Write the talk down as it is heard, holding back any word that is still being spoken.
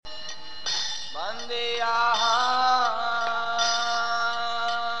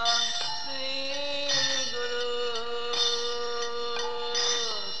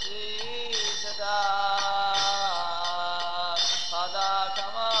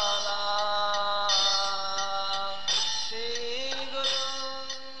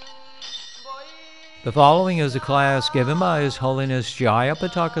The following is a class given by His Holiness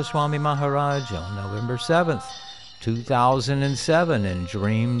Jayapataka Swami Maharaj on November 7th, 2007 in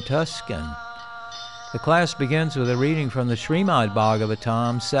Dream, Tuscan. The class begins with a reading from the Srimad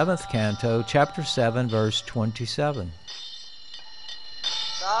Bhagavatam, 7th Canto, Chapter 7, verse 27.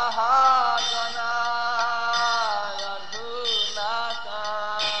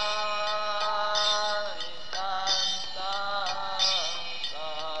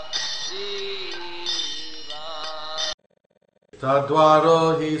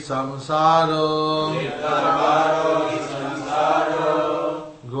 Tadvaro hi samsaro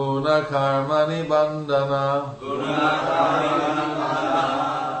Guna karmani bandhana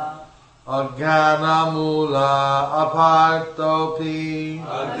Ajnana mula apartopi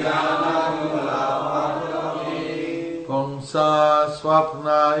Pumsa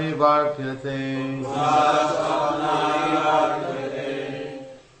swapna ivarpyate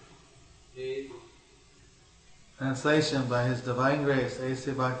Translation by His Divine Grace,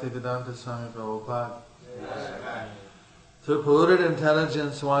 A.C. Bhaktivedanta Swami Prabhupada. Yes. Through polluted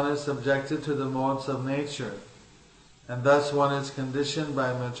intelligence, one is subjected to the modes of nature, and thus one is conditioned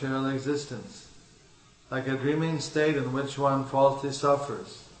by material existence, like a dreaming state in which one falsely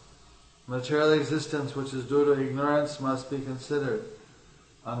suffers. Material existence, which is due to ignorance, must be considered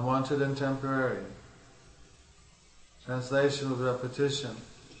unwanted and temporary. Translation with repetition.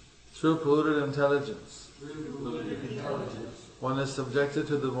 Through polluted intelligence, one is subjected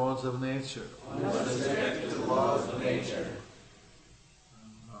to the modes of nature.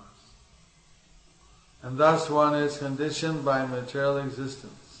 And thus one is conditioned by material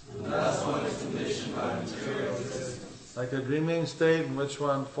existence. Like a dreaming state in which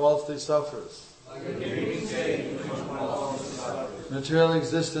one falsely suffers. Material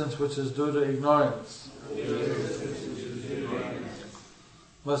existence, which is due to ignorance,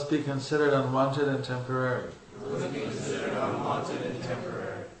 must be considered unwanted and temporary.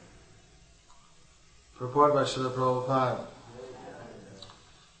 Purport by Srila Prabhupada.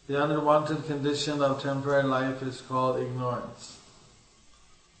 The unwanted condition of temporary life is called ignorance.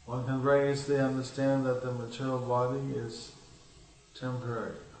 One can very easily understand that the material body is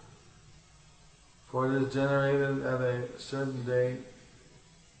temporary, for it is generated at a certain date.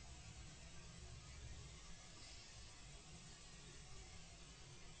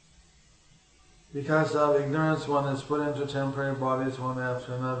 Because of ignorance, one is put into temporary bodies one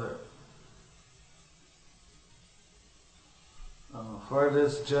after another. For it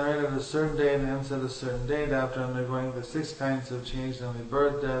is generated at a certain date and ends at a certain date after undergoing the 6 kinds of change, namely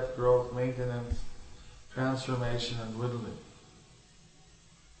birth, death, growth, maintenance, transformation, and dwindling.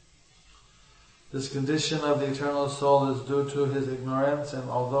 This condition of the eternal soul is due to his ignorance, and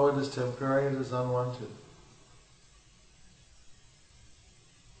although it is temporary, it is unwanted.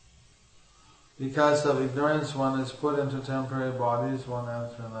 Because of ignorance, one is put into temporary bodies one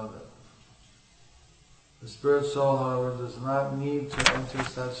after another. The spirit soul, however, does not need to enter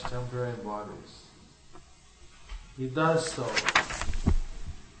such temporary bodies. He does so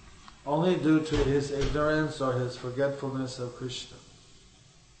only due to his ignorance or his forgetfulness of Krishna.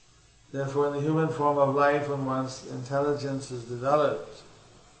 Therefore, in the human form of life, when one's intelligence is developed,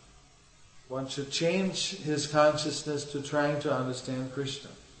 one should change his consciousness to trying to understand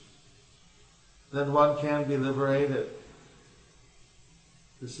Krishna. Then one can be liberated.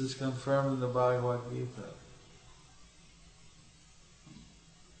 This is confirmed in the Bhagavad Gita.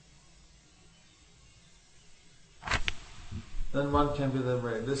 Then one can be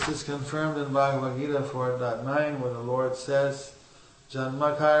liberated. This is confirmed in Bhagavad Gita 4.9, where the Lord says,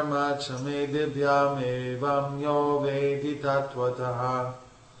 Janma karma chame divyam evam yo vedi tattvataha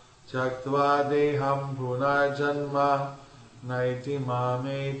chaktva deham punar janma naiti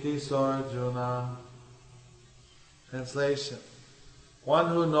mameti sorjuna. Translation. One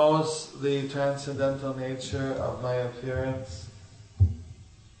who knows the transcendental nature of my appearance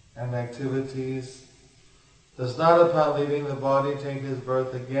and activities does not, upon leaving the body, take his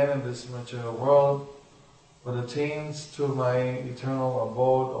birth again in this material world, but attains to my eternal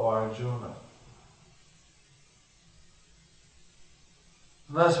abode, O Arjuna.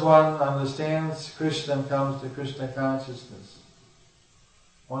 Thus one understands Krishna and comes to Krishna consciousness.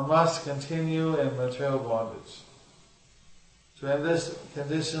 One must continue in material bondage. To end this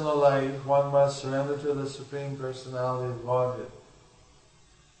conditional life, one must surrender to the Supreme Personality of Godhead.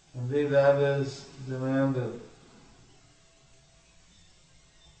 In Indeed, that is demanded.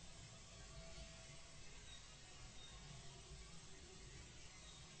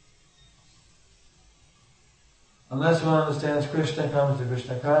 Unless one understands Krishna, comes to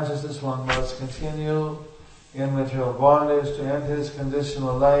Krishna consciousness, one must continue in material bondage to end his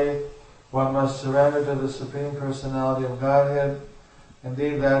conditional life. One must surrender to the Supreme Personality of Godhead.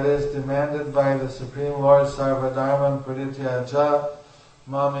 Indeed, that is demanded by the Supreme Lord Sarvadharman Parityaja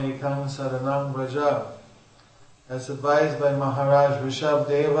Mamekam Saranam Braja. As advised by Maharaj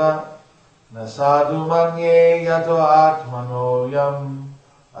Rishabdeva, Nasadu manye yato atmano yam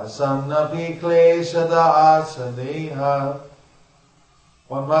asannapi kleshada asadeha.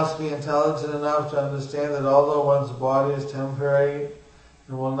 One must be intelligent enough to understand that although one's body is temporary, it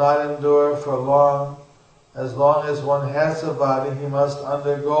will not endure for long. As long as one has a body, he must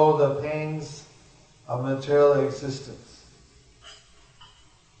undergo the pains of material existence.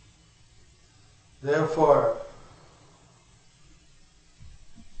 Therefore,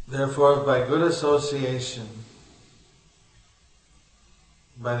 by good association,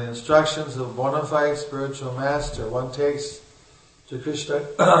 by the instructions of a bona fide spiritual master, one takes to Krishna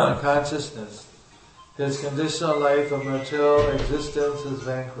consciousness, his conditional life of material existence is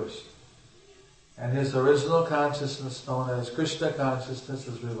vanquished, and his original consciousness, known as Krishna consciousness,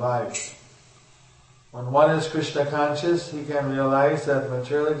 is revived. When one is Krishna conscious, he can realize that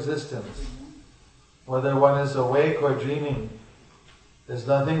material existence, whether one is awake or dreaming, is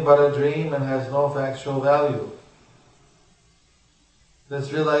nothing but a dream and has no factual value.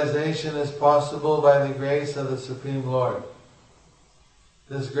 This realization is possible by the grace of the Supreme Lord.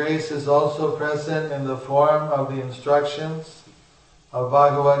 This grace is also present in the form of the instructions of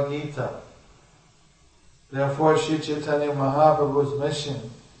Bhagavad Gita. Therefore, Sri Chaitanya Mahaprabhu's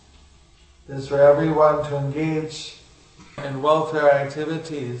mission is for everyone to engage in welfare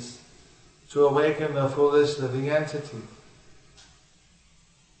activities to awaken the foolish living entity.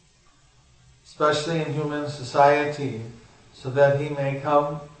 Especially in human society, so that he may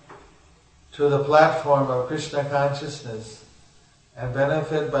come to the platform of Krishna consciousness and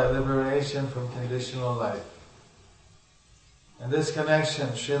benefit by liberation from conditional life. In this connection,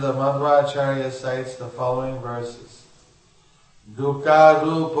 Srila Madhvacharya cites the following verses. Dukkha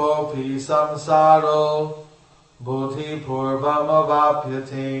rupo pi samsaro buddhi purvam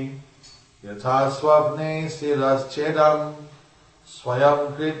avapyate yatha swapne siras chedam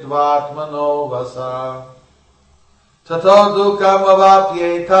swayam kritvatmano vasa tato dukkam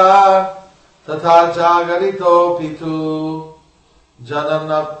avapyeta tatha jagarito pitu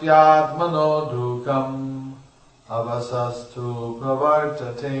jananapyatmano dukkam avasastu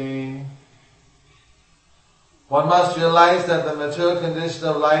pravartate. One must realize that the material condition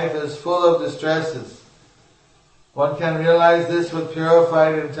of life is full of distresses. One can realize this with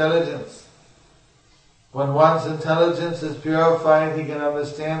purified intelligence. When one's intelligence is purified, he can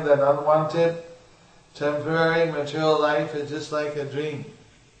understand that unwanted, temporary material life is just like a dream.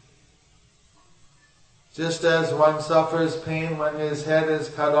 Just as one suffers pain when his head is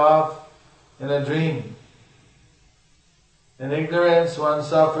cut off in a dream. In ignorance, one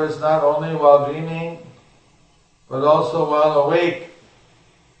suffers not only while dreaming, but also while awake.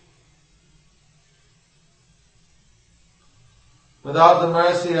 Without the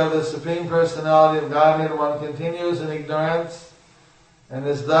mercy of the Supreme Personality of Godhead, one continues in ignorance and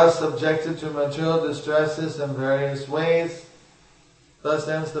is thus subjected to material distresses in various ways. Thus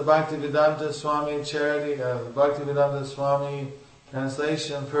ends the Bhaktivedanta Swami Bhaktivedanta Swami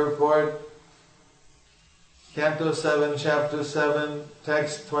translation purport, Canto 7, Chapter 7,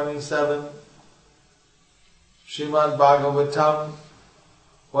 Text 27, Srimad Bhagavatam,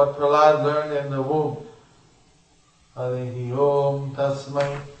 what Prahlad learned in the womb. Harihi Om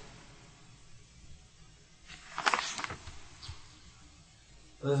Tasmai.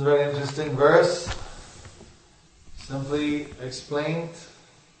 This is a very interesting verse, simply explained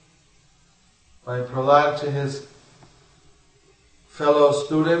by Prahlad to his fellow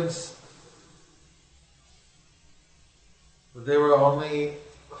students. But they were only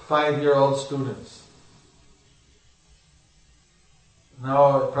 5-year-old students.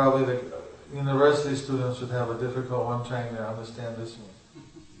 Now probably the university students would have a difficult one trying to understand this one.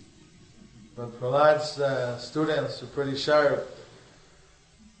 But Prahlad's students were pretty sharp.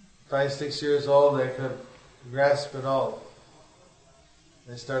 5-6 years old, they could grasp it all.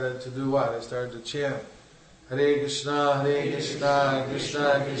 They started to do what? They started to chant, Hare Krishna, Krishna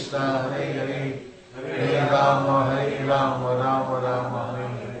Krishna, Hare Hare, Hare Rama, Rama Rama, Hare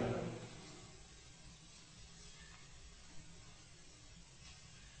Hare.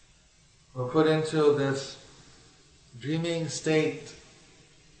 We're put into this dreaming state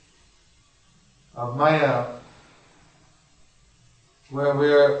of Maya, where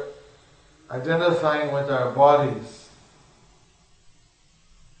we're identifying with our bodies.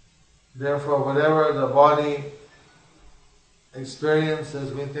 Therefore, whatever the body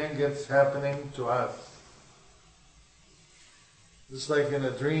experiences, we think it's happening to us. Just like in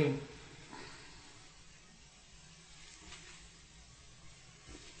a dream.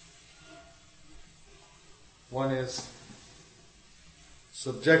 One is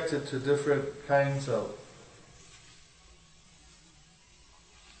subjected to different kinds of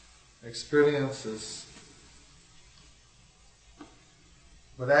experiences.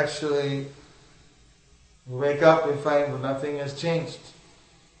 But actually, we wake up, we find that nothing has changed.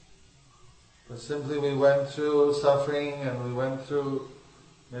 But simply we went through suffering and we went through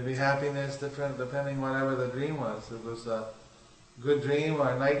maybe happiness, different, depending whatever the dream was. It was a good dream or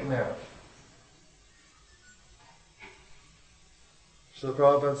a nightmare. So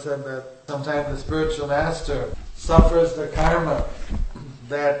Prabhupada said that sometimes the spiritual master suffers the karma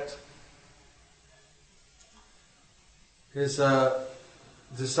that his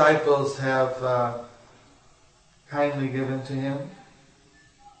disciples have kindly given to him,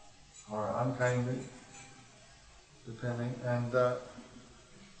 or unkindly, depending. And so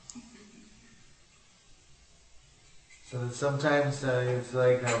that sometimes it's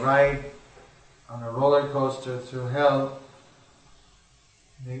like a ride on a roller coaster through hell.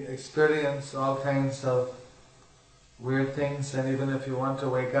 You experience all kinds of weird things, and even if you want to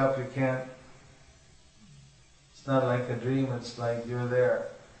wake up, you can't. It's not like a dream, it's like you're there.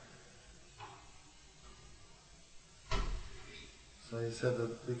 So he said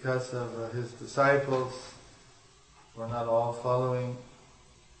that because of his disciples were not all following,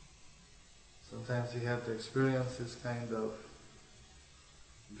 sometimes he had to experience this kind of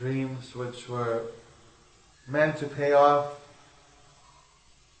dreams which were meant to pay off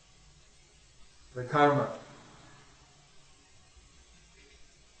the karma.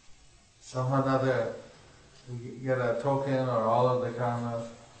 Somehow or another, you get a token or all of the karma,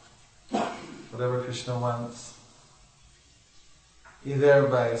 whatever Krishna wants, either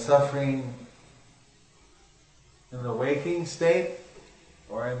by suffering in the waking state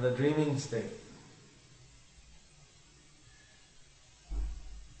or in the dreaming state.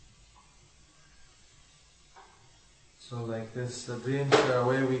 So like this, the dreams are a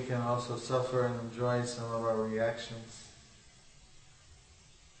way we can also suffer and enjoy some of our reactions.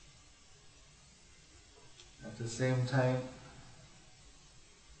 At the same time,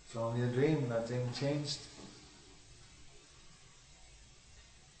 it's only a dream, nothing changed.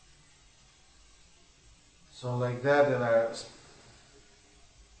 So like that in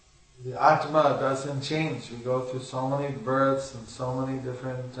the Atma doesn't change. We go through so many births and so many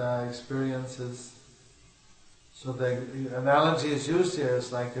different experiences. So the analogy is used here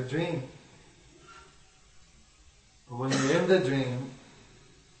is like a dream. But when you're in the dream,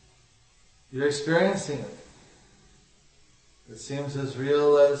 you're experiencing it. It seems as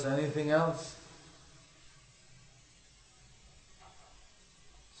real as anything else.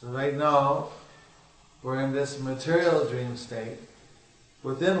 So right now, we're in this material dream state,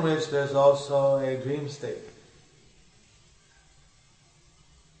 within which there's also a dream state.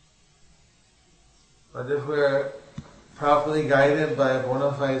 But if we're properly guided by a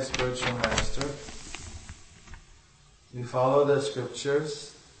bona fide spiritual master, we follow the scriptures,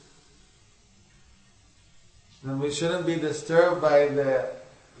 then we shouldn't be disturbed by the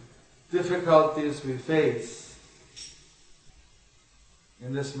difficulties we face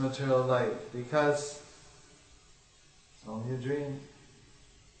in this material life, because it's only a dream.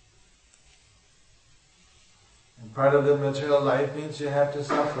 And part of the material life means you have to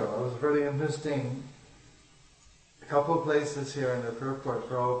suffer. It was really interesting. A couple of places here in the purport,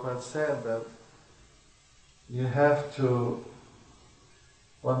 Prabhupada said that you have to,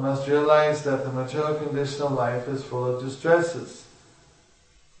 one must realize that the material condition of life is full of distresses.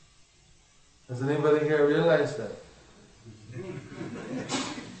 Does anybody here realize that?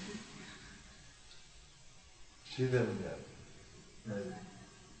 She didn't yet.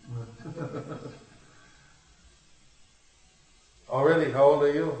 Already, how old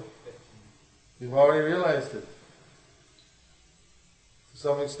are you? You've already realized it. To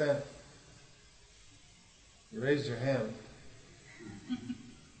some extent. You raised your hand.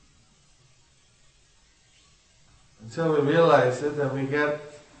 Until we realize it, and we get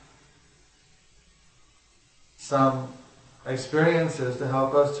some experiences to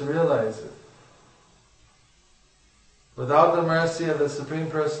help us to realize it. Without the mercy of the Supreme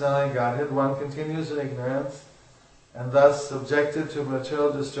Personality of Godhead, one continues in ignorance and thus subjected to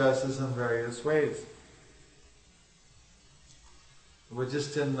material distresses in various ways. We're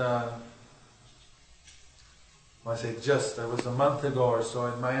just in Well, I say just, that was a month ago or so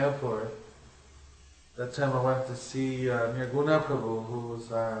in Mayapur. That time I went to see Nirguna Prabhu, who was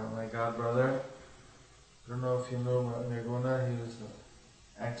my god brother. I don't know if you know Nirguna. He was an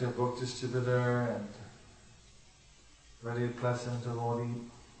active book distributor and very pleasant devotee.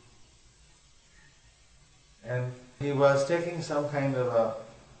 And he was taking some kind of a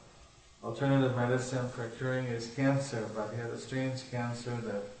alternative medicine for curing his cancer, but he had a strange cancer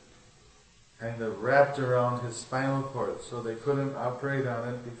that kind of wrapped around his spinal cord, so they couldn't operate on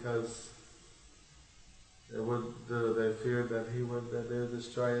it because they feared that they would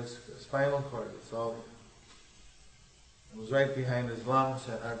destroy his spinal cord. It's all. It was right behind his lungs,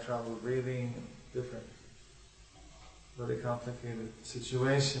 and had trouble breathing, and different, very complicated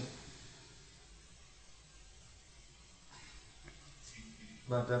situation.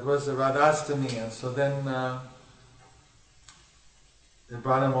 But that was the Radhastami, and so then they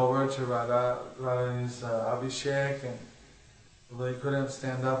brought him over to Radharani's Abhishek, and although he couldn't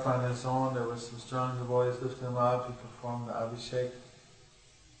stand up on his own, there was some strong devotees lifting him up. He performed the Abhishek.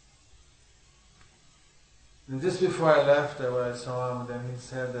 And just before I left, when I saw him, then he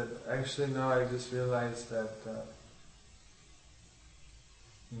said that, actually no, I just realized that,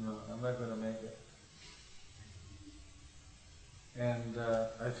 I'm not going to make it. And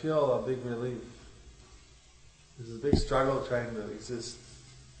I feel a big relief. There's a big struggle trying to exist.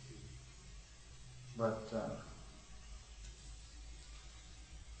 But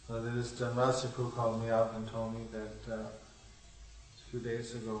so this John Vasipu called me up and told me that a few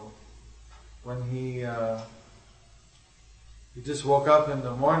days ago, when he just woke up in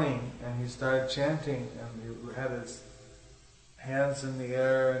the morning and he started chanting, and he had his hands in the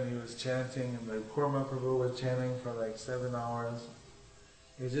air and he was chanting, and the Kurma Prabhu was chanting for like 7 hours.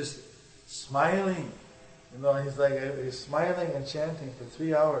 He was just smiling, he's smiling and chanting for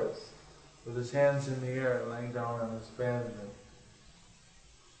 3 hours with his hands in the air, lying down on his bed, and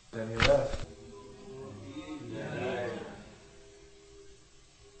then he left. Yeah.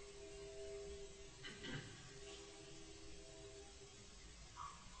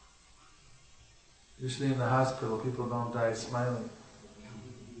 Usually in the hospital, people don't die smiling.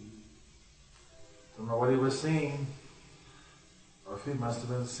 Don't know what he was seeing, or if he must have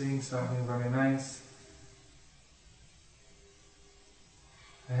been seeing something very nice.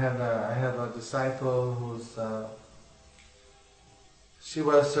 I have a disciple who's she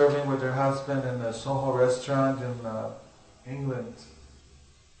was serving with her husband in a Soho restaurant in England,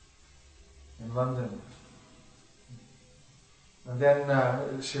 in London. And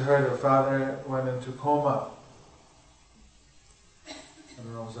then she heard her father went into coma. I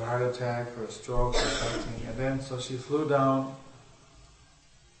don't know, it was a heart attack or a stroke or something. And then so she flew down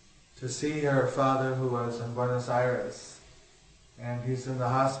to see her father, who was in Buenos Aires. And he's in the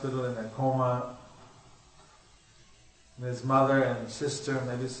hospital in a coma. And his mother and sister, and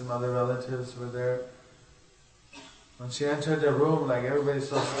maybe some other relatives were there. When she entered the room, like everybody's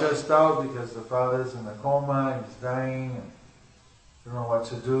so stressed out because the father's in a coma and he's dying and don't know what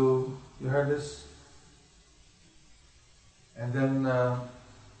to do. You heard this? And then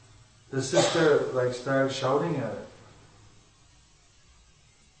the sister started shouting at her.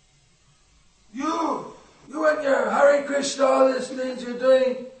 You and your Hare Krishna, all these things you're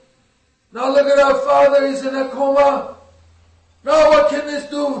doing. Now look at our father, he's in a coma. Now what can this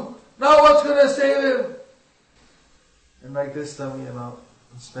do? Now what's going to save him? And like this time,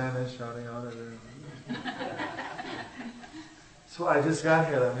 in Spanish, shouting out at her. So I just got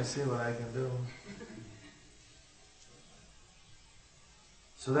here, let me see what I can do.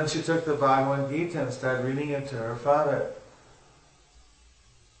 So then she took the Bhagavad Gita and started reading it to her father.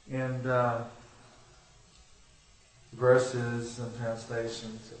 And verses and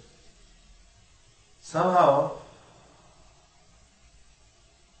translations. Somehow,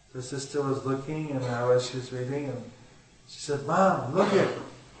 the sister was looking and as she was reading, and she said, "Mom, look at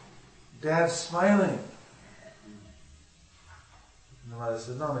Dad's smiling." And the mother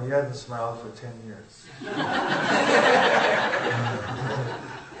said, "No, he hasn't smiled for 10 years."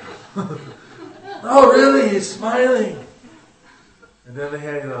 "Oh, really? He's smiling." And then they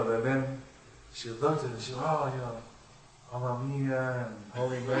had, then she looked at it and she, Mamma Mia and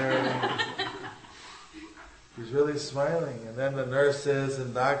Holy Mary. He's really smiling. And then the nurses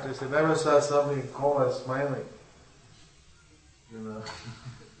and doctors, they never saw somebody in coma smiling.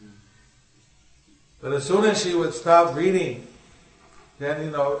 But as soon as she would stop reading,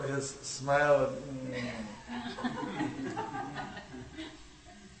 then, his smile would...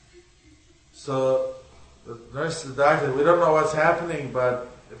 So the nurse, the doctor, we don't know what's happening, but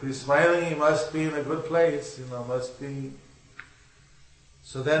if he's smiling, he must be in a good place, must be...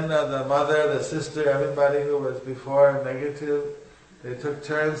 So then the mother, the sister, everybody who was before negative, they took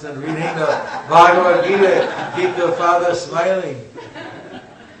turns in reading the Bhagavad Gita to keep the father smiling.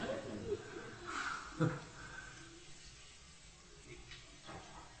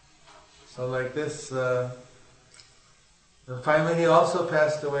 So like this, and finally he also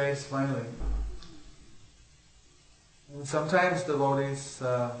passed away smiling. And sometimes devotees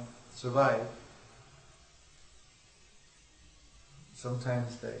survive.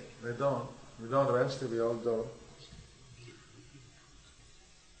 Sometimes they don't. We don't, eventually we all don't.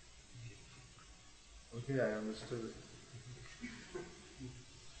 Okay, I understood it.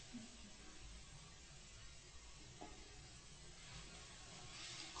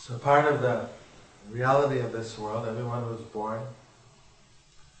 So part of the reality of this world, everyone who's born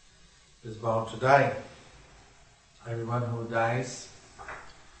is bound to die. Everyone who dies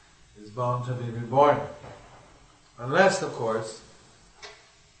is bound to be reborn. Unless, of course,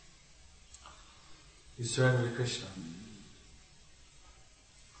 you surrender to Krishna.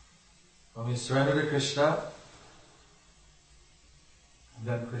 When we surrender to Krishna,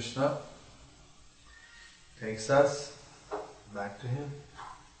 then Krishna takes us back to Him.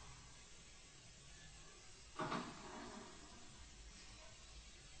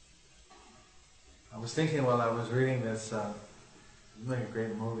 I was thinking while I was reading this, it's like a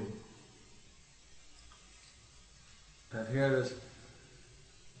great movie, that here there's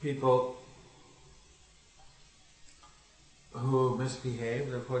people who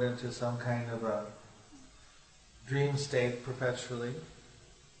misbehave, they're put into some kind of a dream state perpetually,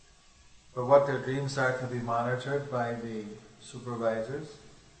 but what their dreams are can be monitored by the supervisors,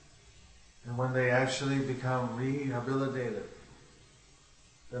 and when they actually become rehabilitated,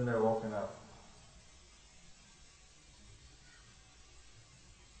 then they're woken up.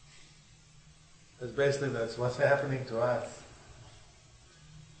 Because basically that's what's happening to us.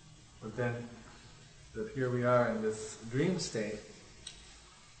 But then, that here we are in this dream state,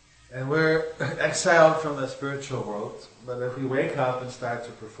 and we're exiled from the spiritual world, but if we wake up and start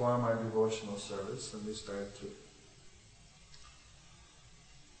to perform our devotional service, and we start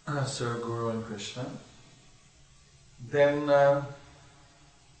to serve Guru and Krishna, then the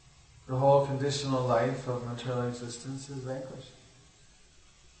whole conditional life of material existence is vanquished.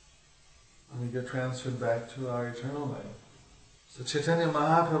 And we get transferred back to our eternal life. So Chaitanya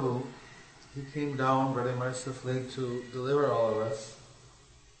Mahaprabhu, he came down very mercifully to deliver all of us,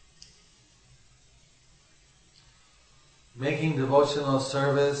 making devotional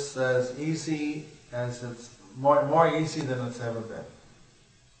service as easy as it's more easy than it's ever been.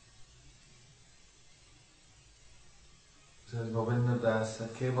 Says Govinda Das,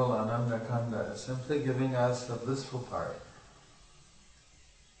 Keval Ananda Kanda, simply giving us the blissful part.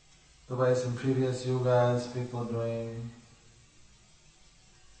 Otherwise, in previous yugas, people doing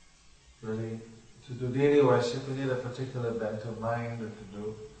really, to do deity worship, we need a particular bent of mind, or to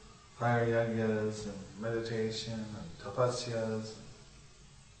do fire yagyas and meditation and tapasyas,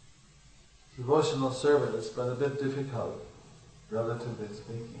 devotional service, but a bit difficult, relatively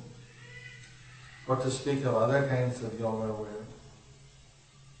speaking. Or to speak of other kinds of yoga where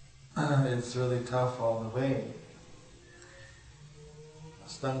it's really tough all the way.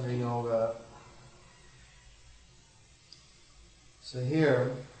 Ashtanga yoga. So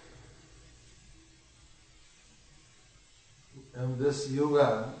here, in this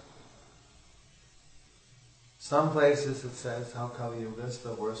yuga, some places it says how Kali Yuga is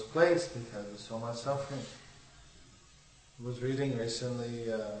the worst place because there's so much suffering. I was reading recently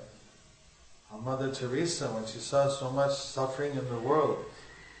how Mother Teresa, when she saw so much suffering in the world,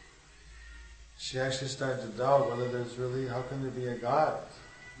 she actually started to doubt whether there's really, how can there be a God?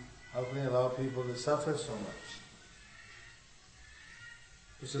 How can he allow people to suffer so much?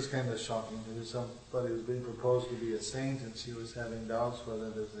 This is kind of shocking, because somebody was being proposed to be a saint and she was having doubts whether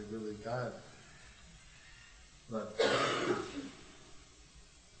there's a really God. But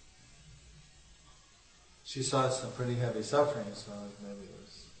she saw some pretty heavy suffering, so maybe it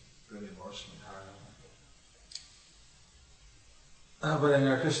was really emotionally hard. But in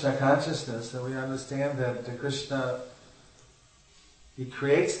our Krishna consciousness, we understand that Krishna, he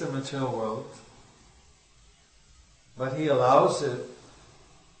creates the material world, but he allows it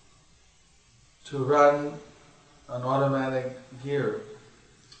to run an automatic gear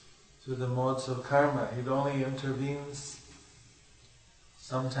through the modes of karma. He only intervenes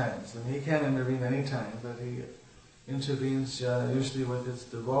sometimes, and he can't intervene anytime, but he intervenes usually with his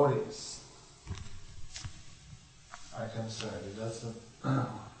devotees are concerned. He doesn't,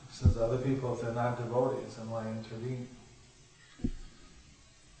 since other people, if they're not devotees, then why intervene?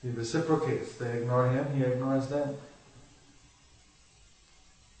 He reciprocates. They ignore him, he ignores them.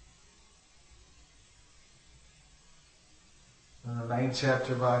 9th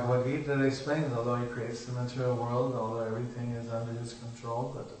chapter Bhagavad Gita, it explains, although he creates the material world, although everything is under his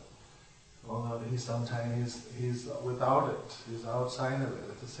control, but although sometimes he's without it, he's outside of it.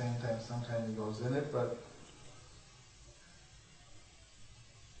 At the same time, sometimes he goes in it, but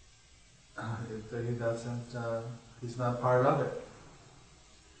he doesn't, he's not part of it.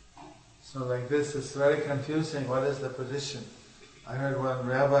 So like this, it's very confusing. What is the position? I heard one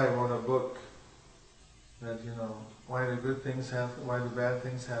rabbi wrote a book that, why do bad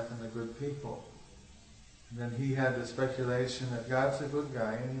things happen to good people? And then he had the speculation that God's a good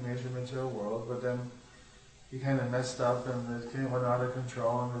guy and he made the material world, but then he kind of messed up and it went out of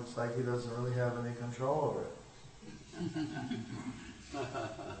control, and it's like he doesn't really have any control over it.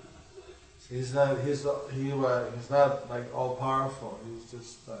 So he's not like all powerful. He's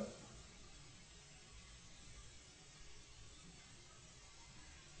just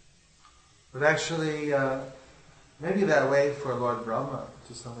but actually, maybe that way for Lord Brahma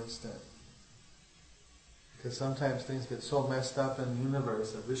to some extent. Because sometimes things get so messed up in the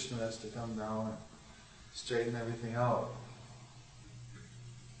universe that Vishnu has to come down and straighten everything out.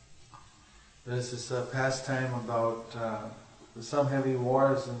 There's this pastime about some heavy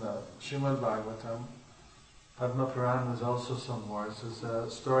wars in the Srimad Bhagavatam. Padma Purana, there's also some wars. There's a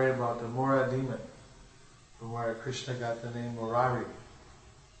story about the Mura demon, from where Krishna got the name Murari.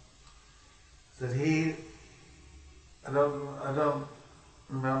 That I don't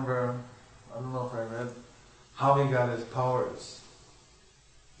remember, I don't know if I read how he got his powers.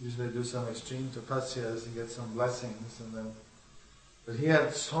 Usually do some extreme tapasyas and get some blessings, but he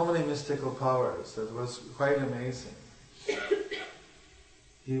had so many mystical powers that was quite amazing.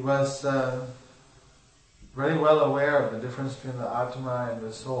 He was very well aware of the difference between the Atma and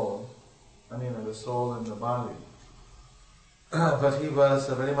the soul. The soul and the body. But he was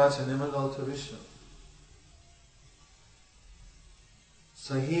very much inimical to Vishnu.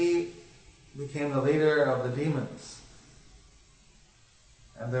 So he became the leader of the demons.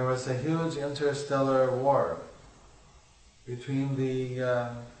 And there was a huge interstellar war between the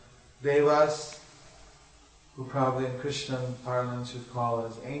Devas, who probably in Christian parlance you'd call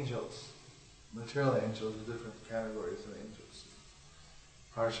as angels. Material angels are different categories of angels.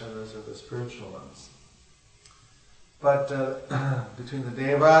 Parshadas are the spiritual ones. But between the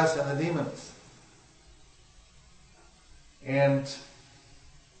Devas and the demons. And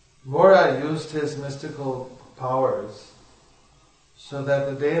Mura used his mystical powers so that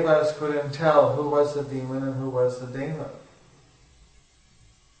the Devas couldn't tell who was the demon and who was the Deva.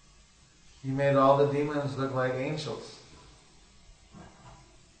 He made all the demons look like angels.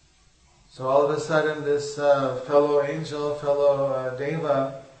 So all of a sudden this fellow angel, fellow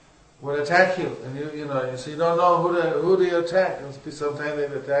Deva would attack you, and so you don't know who to attack. Sometimes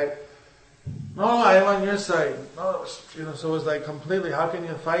they'd attack. No, I'm on your side. No, so it was like completely. How can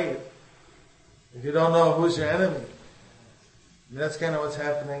you fight if you don't know who's your enemy? And that's kind of what's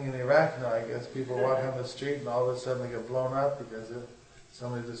happening in Iraq now. I guess people walk on the street and all of a sudden they get blown up because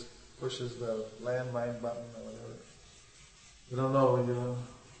somebody just pushes the landmine button or whatever. You don't know.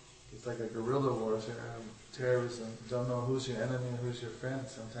 It's like a guerrilla warfare. Terrorism. You don't know who's your enemy and who's your friend.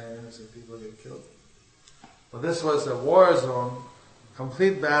 Sometimes innocent people get killed. Well, this was a war zone,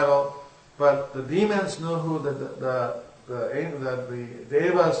 complete battle, but the demons knew who the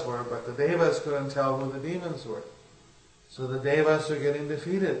Devas were, but the Devas couldn't tell who the demons were. So the Devas were getting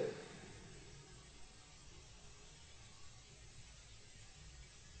defeated.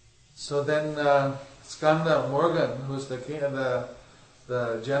 So then Skanda Morgan, who's the king,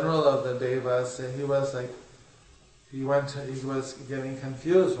 the general of the Devas, he was getting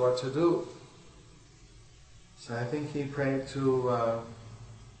confused what to do. So I think he prayed to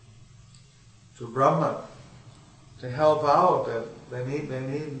Brahma to help out. That they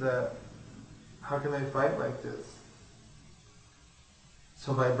need how can they fight like this?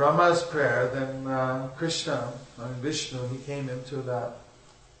 So by Brahma's prayer, then Vishnu, he came into that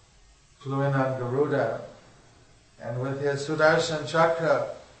flew on Garuda, and with his Sudarshan Chakra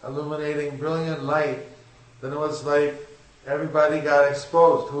illuminating brilliant light, then it was like everybody got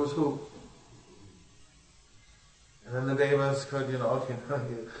exposed, who's who. And then the Devas could,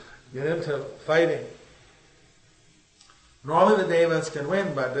 get into fighting. Normally the Devas can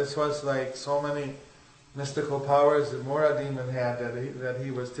win, but this was like so many mystical powers that Mura demon had that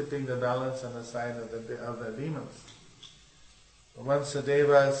he was tipping the balance on the side of the demons. But once the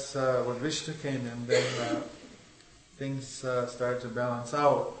Devas, when Vishnu came in, then things started to balance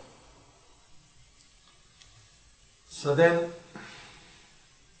out. So then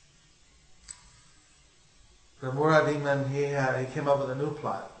the Mura demon, he came up with a new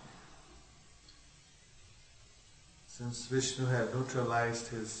plot. since Vishnu had neutralized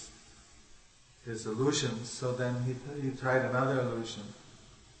his illusions, so then he tried another illusion.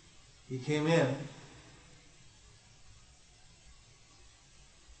 He came in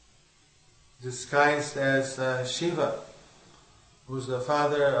disguised as Shiva, who's the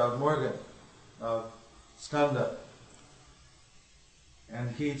father of Morgan, of Skanda.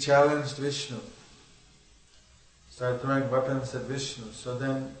 And he challenged Vishnu, started throwing weapons at Vishnu. So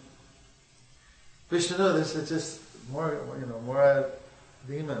then Vishnu knew this is just more a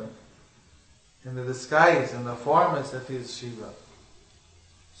demon in the disguise, in the form as if he is Shiva.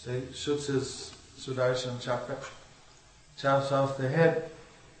 So he shoots his Sudarshan Chakra, chops off the head.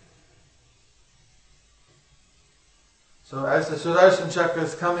 So as the Sudarshan Chakra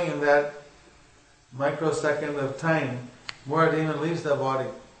is coming in that microsecond of time, Mora demon leaves the body.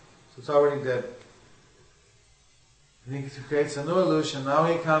 So it's already dead. And he creates a new illusion. Now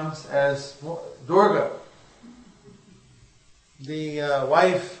he comes as Durga, the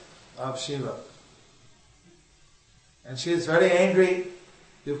wife of Shiva. And she is very angry.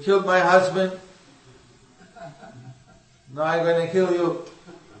 You've killed my husband. Now I'm going to kill you.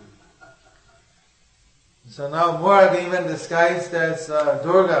 So now Mora demon disguised as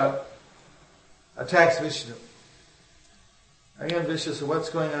Durga attacks Vishnu. Again, Vishnu, so what's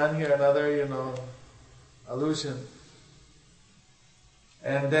going on here? Another, illusion.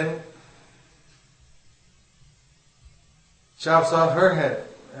 And then chops off her head.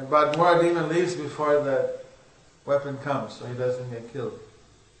 But Mora demon leaves before the weapon comes, so he doesn't get killed.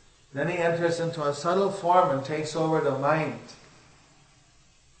 Then he enters into a subtle form and takes over the mind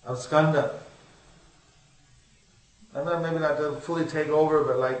of Skanda. And then maybe not to fully take over,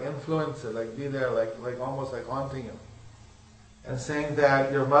 but like influence it, like be there, like almost like haunting him. And saying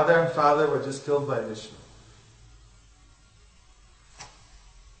that your mother and father were just killed by Vishnu.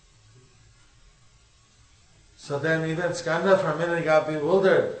 So then even Skanda for a minute he got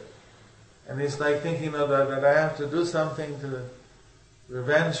bewildered. And he's like thinking of that I have to do something to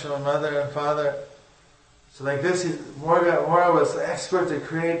revenge from mother and father. So like this, Mora was expert to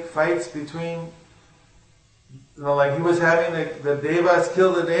create fights between, like he was having the Devas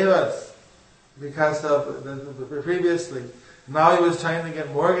kill the Devas because of the previously. Now he was trying to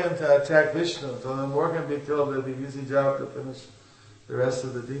get Morgan to attack Vishnu. So when Morgan be killed, it'll be an easy job to finish the rest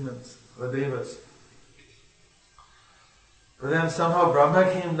of the demons, the Devas. But then somehow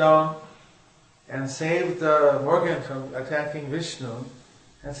Brahma came down and saved Morgan from attacking Vishnu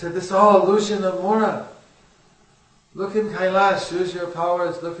and said, this is all illusion of Mora. Look in Kailash, use your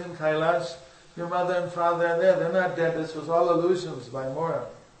powers, look in Kailash. Your mother and father are there, they're not dead, this was all illusions by Mora.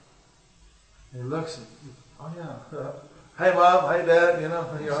 And he looks, oh yeah, hi mom, hi dad,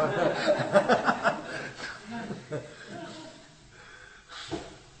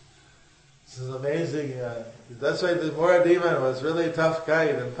 This is amazing. That's why the Mora demon was really a tough guy.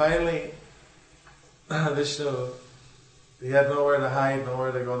 And finally, Vishnu, he had nowhere to hide,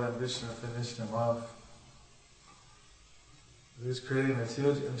 nowhere to go, then Vishnu finished him off. He was creating this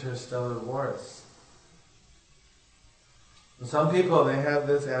huge interstellar wars. And some people, they have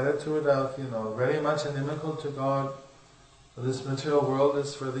this attitude of, very much inimical to God. So this material world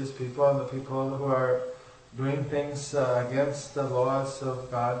is for these people, and the people who are doing things against the laws of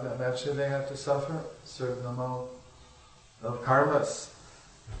God, and actually they have to suffer a certain amount of karmas.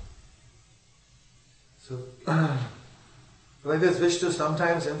 So, like this, Vishnu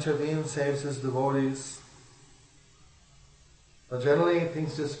sometimes intervenes, saves his devotees. But generally,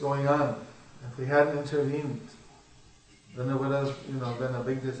 things just going on. If he hadn't intervened, then it would have, been a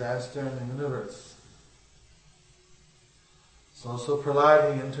big disaster in the universe. So also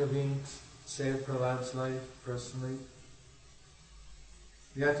Prahlad, he intervened, saved Prahlad's life personally.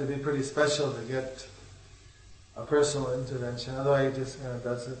 You have to be pretty special to get a personal intervention. Otherwise, he just kind of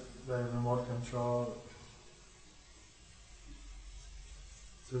does it by remote control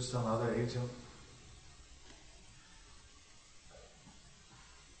through some other agent.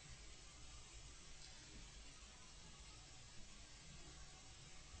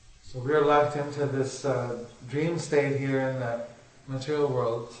 So we're locked into this dream state here in the material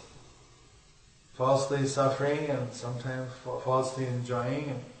world, falsely suffering and sometimes falsely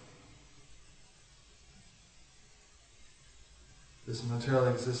enjoying. And this material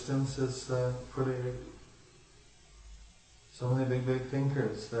existence is pretty. So many big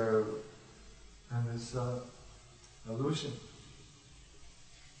thinkers there, and this illusion.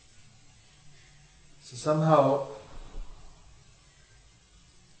 So somehow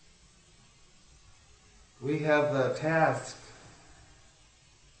we have the task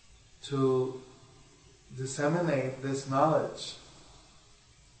to disseminate this knowledge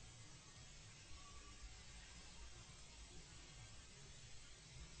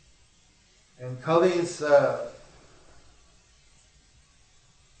Kali's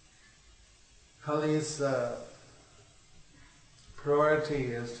priority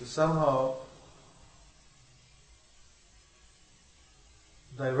is to somehow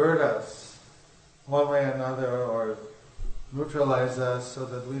divert us one way or another, or neutralize us so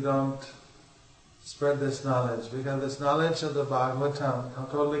that we don't spread this knowledge, because this knowledge of the Bhagavatam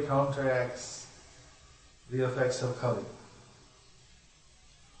totally counteracts the effects of Kali.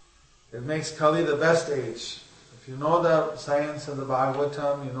 It makes Kali the best age. If you know the science of the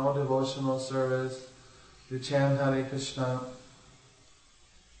Bhagavatam, you know devotional service, you chant Hare Krishna,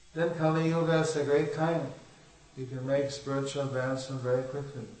 then Kali Yuga is a great time. You can make spiritual advancement very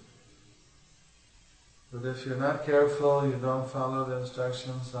quickly. But if you're not careful, you don't follow the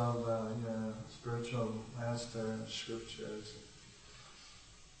instructions of your spiritual master, scriptures,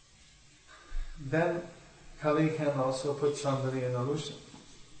 then Kali can also put somebody in illusion.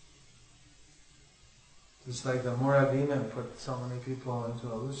 Just like the Mura demon put so many people into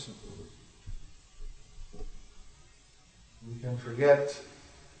illusion. We can forget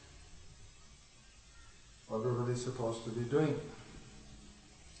what we're really supposed to be doing.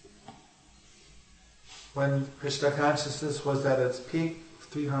 When Krishna consciousness was at its peak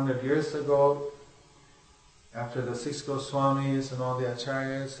 300 years ago, after the 6 Goswamis and all the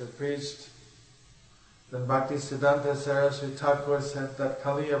Acharyas had preached, then Bhaktisiddhanta Saraswati Thakur said that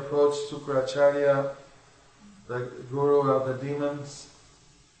Kali approached Sukracharya, the guru of the demons,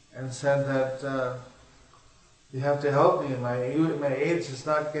 and said that you have to help me, my age is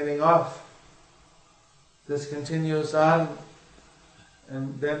not getting off. This continues on,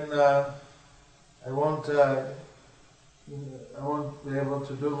 and then I won't be able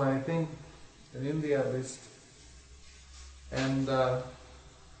to do my thing in India at least, and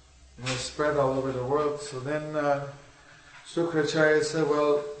spread all over the world. So then Sukracharya said,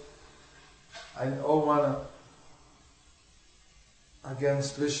 well, I owe one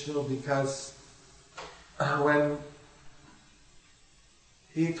against Vishnu, because when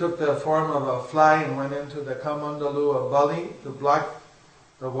he took the form of a fly and went into the Kamandalu of Bali to block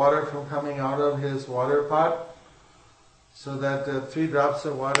the water from coming out of his water pot, so that the 3 drops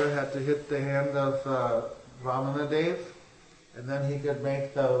of water had to hit the hand of Vamanadev, and then he could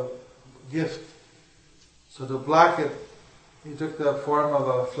make the gift. So to block it, he took the form of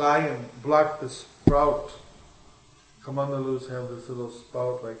a fly and blocked the sprout. Kamandalus have this little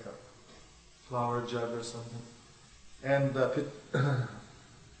spout like a flower jug or something. And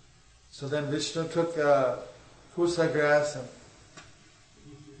so then Vishnu took pusa grass and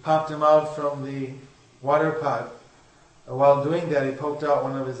popped him out from the water pot. While doing that, he poked out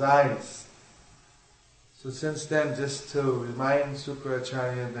one of his eyes. So since then, just to remind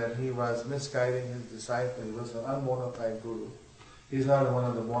Sukracharya that he was misguiding his disciple, he was an unbona fide guru. He's not one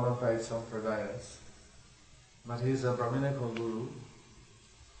of the bona fide sampradayas, but he's a Brahminical guru.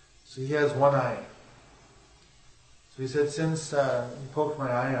 So he has one eye. So he said, since he poked my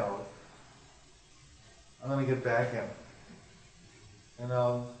eye out, I'm going to get back at him, and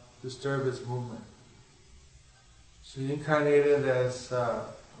I'll disturb his movement. So he incarnated as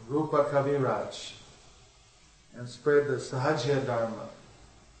Rupa Kaviraj and spread the Sahajya Dharma,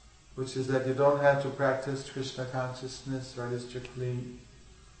 which is that you don't have to practice Krishna consciousness very strictly,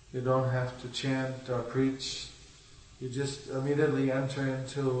 you don't have to chant or preach, you just immediately enter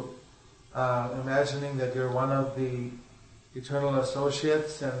into imagining that you're one of the eternal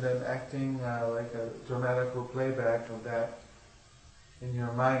associates, and then acting like a dramatical playback of that in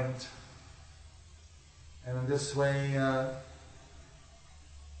your mind. And in this way,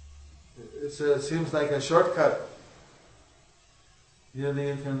 it seems like a shortcut. Usually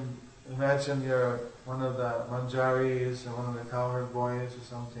you can imagine you're one of the manjaris or one of the cowherd boys or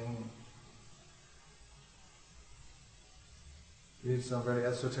something. Read some very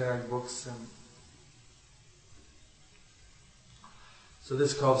esoteric books, and so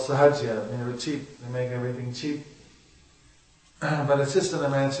this is called Sahajya. They're cheap. They make everything cheap. But it's just an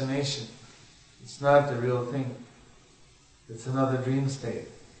imagination. It's not the real thing. It's another dream state.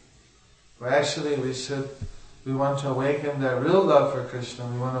 But actually we want to awaken that real love for Krishna.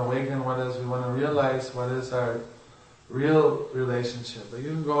 We want to awaken we want to realize what is our real relationship. But you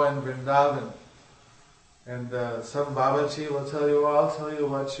can go in Vrindavan, and some Babaji will tell you, well, I'll tell you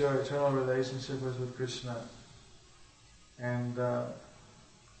what your eternal relationship is with Krishna. And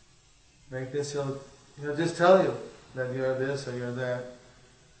like this, he'll just tell you that you're this or you're that.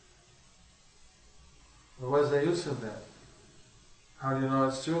 But what's the use of that? How do you know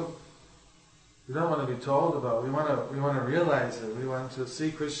it's true? We don't want to be told about it. We want to realize it. We want to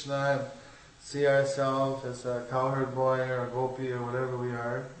see Krishna and see ourselves as a cowherd boy or a gopi or whatever we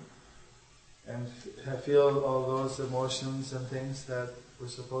are. and feel all those emotions and things that we're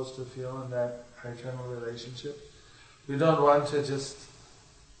supposed to feel in that eternal relationship. We don't want to just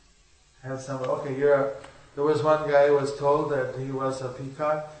have someone, okay, there was one guy who was told that he was a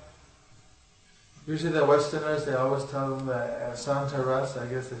peacock. Usually the Westerners, they always tell them that Santa Ras, I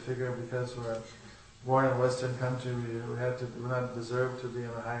guess they figure because we're born in Western country, we not deserve to be in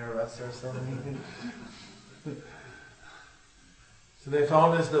a higher rasa or something. So they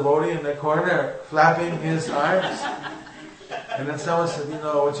found this devotee in the corner flapping his arms. And then someone said,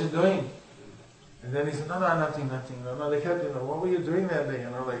 what you doing? And then he said, no, nothing. No, they kept, what were you doing that day?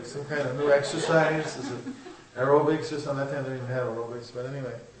 Like some kind of new exercise, is it aerobics or something? That time they didn't even have aerobics, but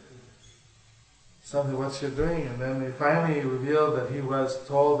anyway. Something, what you're doing? And then they finally revealed that he was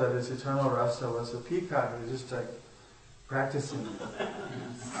told that his eternal rasa was a peacock. He was just like practicing.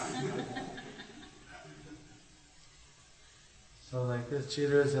 So like this,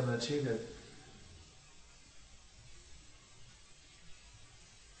 cheaters and the cheated.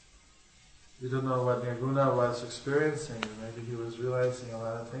 We don't know what Nirguna was experiencing, and maybe he was realizing a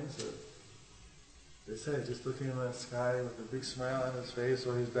lot of things that they say, just looking in the sky with a big smile on his face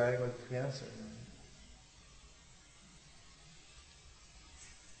while he's dying with cancer.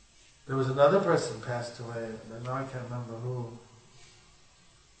 There was another person passed away, and now I can't remember who.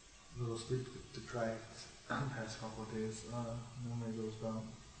 A little sleep deprived past couple of days. Memory goes down.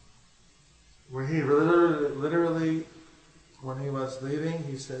 Where he literally, when he was leaving,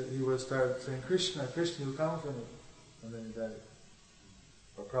 he said he would start saying, Krishna, Krishna, you come for me. And then he died.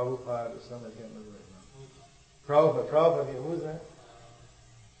 Or Prabhupada or something, I can't remember right now. Prabhupada, who was that?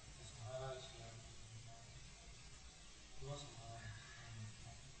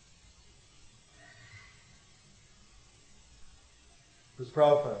 It was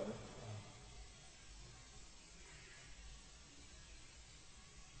Prabhupada.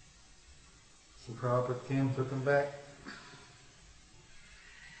 So Prabhupada came, took him back.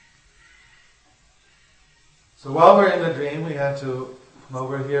 So while we're in the dream, we have to, while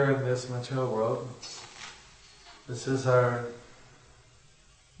we're here in this material world, this is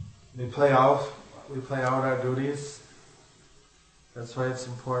we play out our duties. That's why it's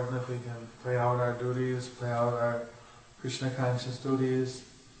important if we can play out our duties, play out our Krishna conscious duties,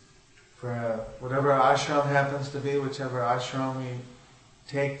 for whatever ashram happens to be, whichever ashram we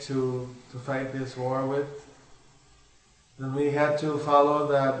take to fight this war with, then we have to follow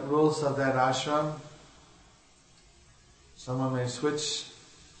the rules of that ashram. Someone may switch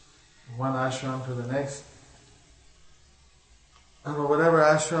from one ashram to the next. And whatever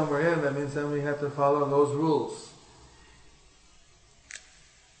ashram we're in, that means then we have to follow those rules.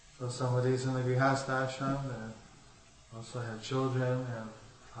 So somebody's in the Grihastha ashram, they also have children, have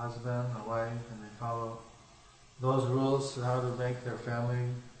a husband, a wife, and they follow those rules, how to make their family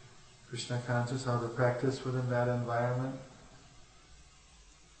Krishna conscious, how to practice within that environment.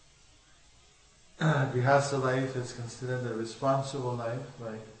 Grihastha life is considered a responsible life,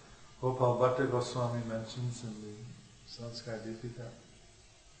 like Gopal Bhatta Goswami mentions in the Sanskar Deepika.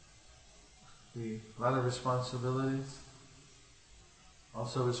 A lot of responsibilities.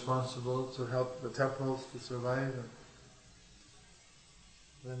 Also responsible to help the temples to survive.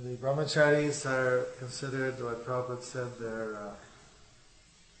 When the brahmacharis are considered, what Prabhupada said, they're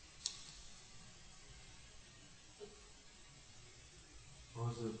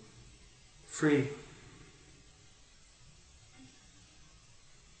free.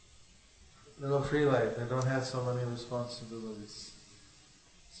 Little free life. They don't have so many responsibilities.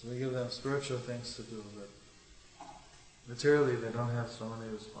 So we give them spiritual things to do, but materially they don't have so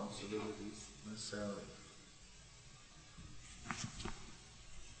many responsibilities necessarily.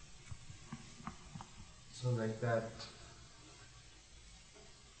 So like that,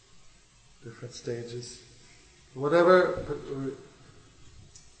 different stages. Whatever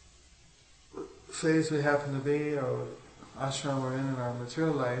phase we happen to be, or ashram we're in our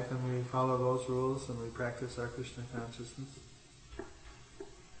material life, and we follow those rules and we practice our Krishna consciousness.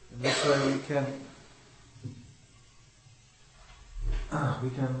 And this way we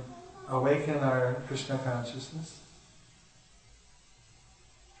can awaken our Krishna consciousness.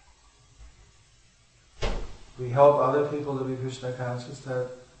 We help other people to be Krishna conscious, that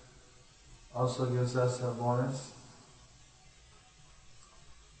also gives us a bonus.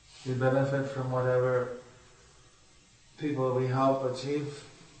 We benefit from whatever people we help achieve.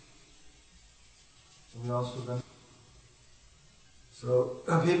 We also benefit. So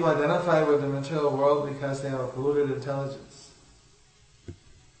people identify with the material world because they have a polluted intelligence.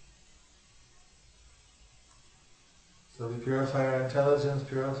 So we purify our intelligence,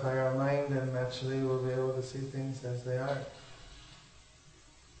 purify our mind, and naturally we'll be able to see things as they are.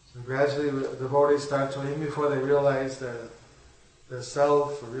 So gradually the devotees start to, even before they realize their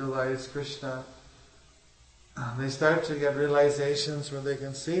self or realize Krishna, they start to get realizations where they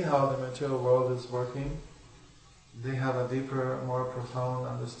can see how the material world is working. They have a deeper, more profound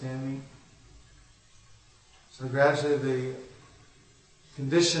understanding. So gradually the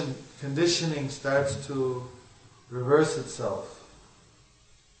conditioning starts to reverse itself.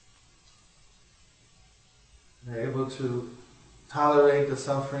 They're able to tolerate the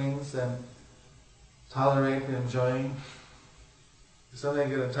sufferings and tolerate the enjoying. Some they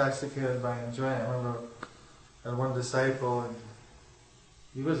get intoxicated by enjoying. I remember I had one disciple, and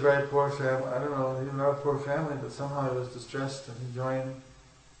he was very poor family. I don't know, he was not a poor family, but somehow he was distressed, and he joined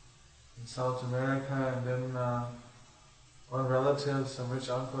in South America, and then one relative, some rich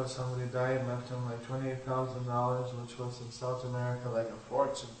uncle or somebody died and left him like $28,000, which was in South America like a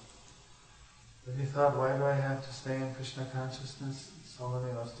fortune. Then he thought, why do I have to stay in Krishna consciousness? So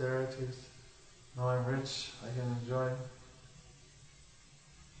many austerities. Now I'm rich, I can enjoy.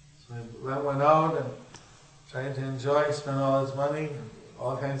 So he went out and tried to enjoy, spent all his money.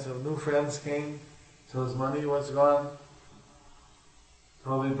 All kinds of new friends came till his money was gone.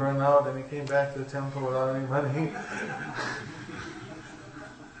 Totally burned out, and he came back to the temple without any money.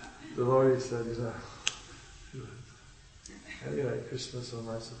 The Lord said, anyway, Krishna is so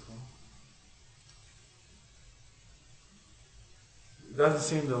merciful. He doesn't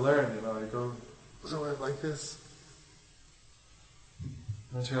seem to learn, I go, somewhere like this.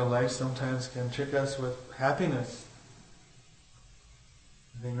 Material life sometimes can trick us with happiness.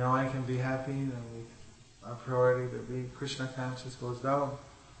 I think now I can be happy, and our priority to be Krishna conscious goes down.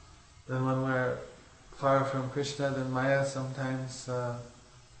 Then when we're far from Krishna, then Maya sometimes,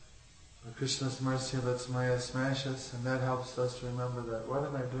 Krishna's mercy lets Maya smash us, and that helps us to remember that, what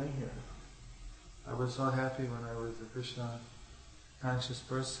am I doing here? I was so happy when I was a Krishna conscious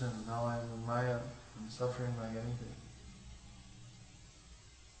person, and now I'm in Maya, I'm suffering like anything.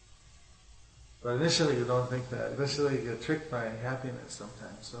 But initially you don't think that. Initially you get tricked by happiness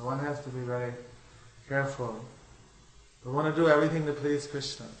sometimes. So one has to be very careful. We want to do everything to please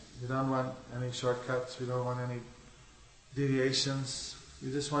Krishna. We don't want any shortcuts. We don't want any deviations.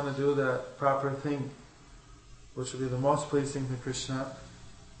 We just want to do the proper thing, which will be the most pleasing to Krishna.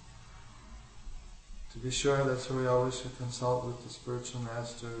 To be sure, that's why we always should consult with the spiritual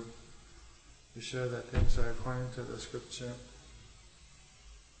master. Be sure that things are according to the scripture.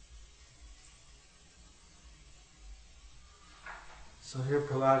 So here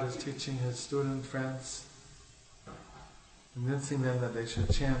Prahlad is teaching his student friends, convincing them that they should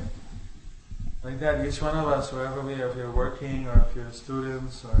chant. Like that, each one of us, wherever we are, if you're working or if you're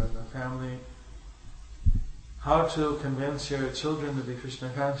students or in the family, how to convince your children to be Krishna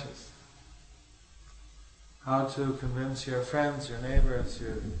conscious. How to convince your friends, your neighbors,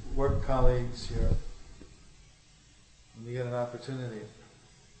 your work colleagues, when you get an opportunity.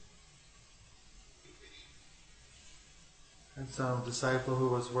 And some disciple who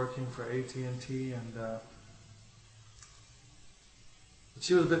was working for AT&T, and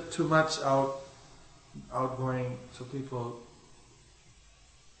she was a bit too much outgoing, so people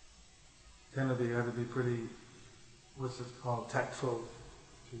tend to have to be pretty, what's it called, tactful.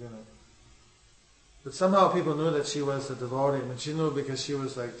 If you're gonna. But somehow people knew that she was a devotee. I mean, she knew because she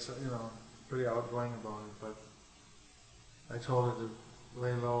was like, pretty outgoing about it. But I told her to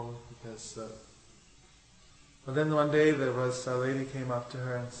lay low because. But then one day there was a lady came up to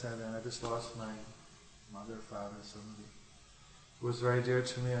her and said, I just lost my mother, father, somebody who was very dear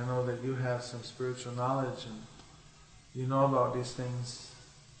to me. I know that you have some spiritual knowledge and you know about these things.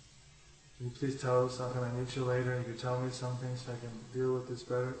 Can you please tell us, how can I meet you later? You can tell me something so I can deal with this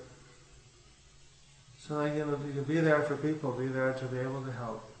better. So you can be there for people, be there to be able to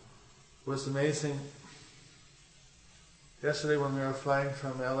help. It was amazing. Yesterday when we were flying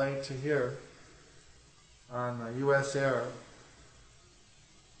from LA to here, on US Air,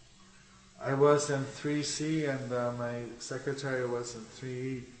 I was in 3C and my secretary was in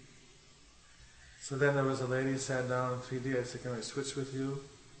 3E. So then there was a lady who sat down in 3D. I said, can I switch with you?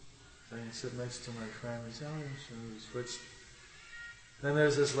 So I can sit next to my friend. He said, oh, so we switched. Then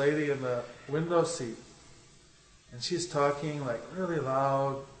there's this lady in the window seat, and she's talking like really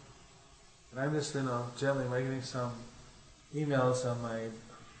loud, and I'm just gently making some emails on my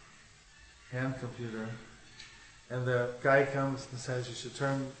hand computer. And the guy comes and says, you should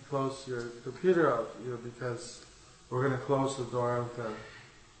close your computer out, because we're going to close the door of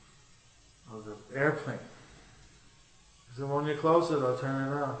the airplane. I said, when you close it, I'll turn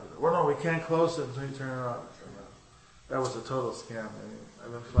it off. Well, no, we can't close it until you turn it off. That was a total scam.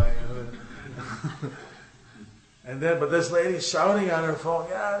 I've been flying. And then, but this lady's shouting on her phone,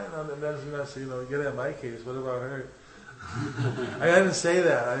 yeah, and then, get in my case, what about her? I didn't say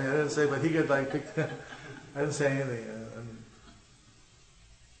that. I didn't say, but he could pick that. I didn't say anything.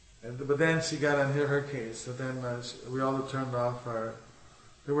 But then she got on her case, and then we all turned off our.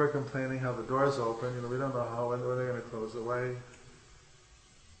 They were complaining how the door's open. We don't know when they're going to close it. Why?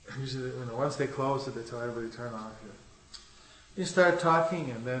 Usually, once they close it, they tell everybody to turn off here. You start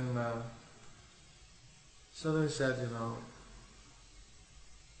talking, and then so they said,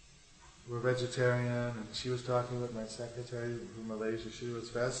 we're vegetarian, and she was talking with my secretary from Malaysia. She was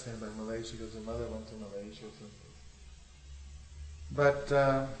fascinated by Malaysia because her mother went to Malaysia or something. But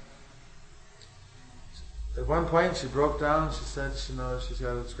at one point she broke down. She said, she's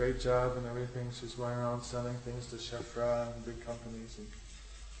got this great job and everything. She's going around selling things to Chevron and big companies.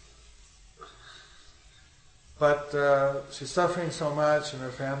 But she's suffering so much in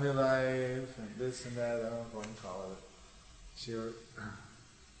her family life and this and that. I don't know what to call it. She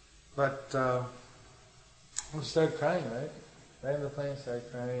started crying, right? Right in the plane, started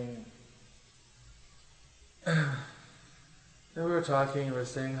crying. Then we were talking, we were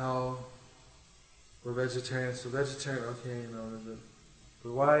saying how we're vegetarians. So vegetarian, okay,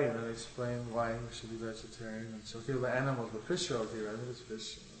 but why? And then I explained why we should be vegetarian. And so, okay, the animals, the fish are okay, right? It's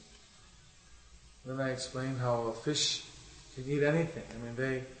fish. Then I explained how a fish can eat anything.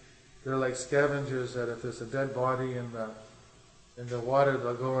 They're like scavengers that if there's a dead body in the water,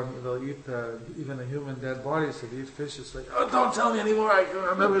 they'll go and they'll eat even a human dead body. So they eat fish. It's like, oh, don't tell me anymore.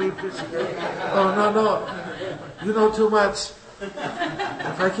 I'm never going to eat fish again. Oh, no. You know too much.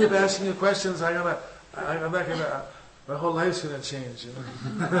 If I keep asking you questions, I'm not gonna. My whole life's gonna change.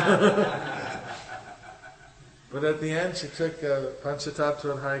 But at the end, she took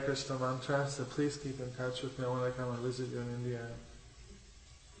Panchatattva and Hare Krishna mantra. Said, please keep in touch with me when I come and visit you in India.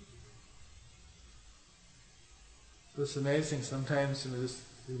 So it's amazing. Sometimes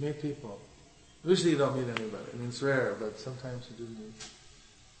you meet people. Usually you don't meet anybody. It's rare, but sometimes you do meet.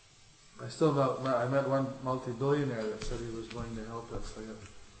 I met one multi-billionaire that said he was willing to help us. So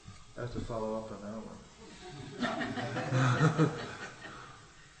I have to follow up on that one.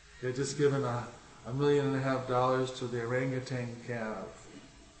 They had just given $1.5 million to the orangutan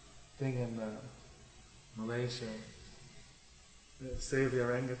thing in Malaysia. Save the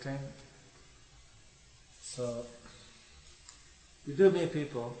orangutan. So you do meet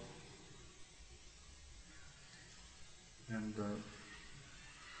people, and I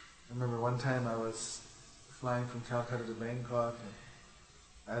remember one time I was flying from Calcutta to Bangkok, and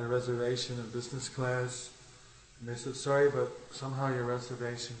I had a reservation in business class, and they said, sorry, but somehow your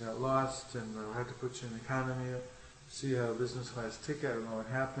reservation got lost, and I had to put you in economy. See a business class ticket. I don't know what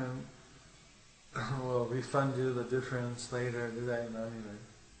happened. We'll refund you the difference later. Do that,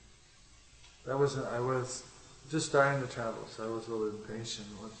 I was just starting to travel, so I was a little impatient.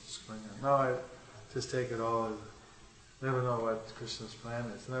 What's going on? No, I just take it all. I never know what Krishna's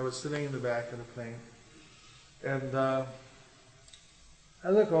plan is. And I was sitting in the back of the plane, and I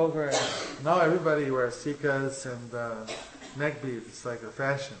look over, and now everybody wears sikas and neck beads. It's like a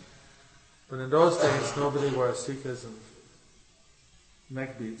fashion. But in those days, nobody wore sikas and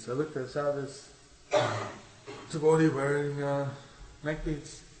neck beads. I looked, I saw this devotee wearing neck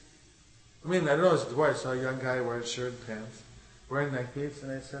beads. I don't know, it's devotee. I saw a young guy wearing shirt and pants, wearing neck beads,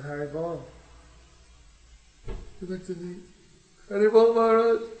 and I said, Haribol. He looked at me, Haribol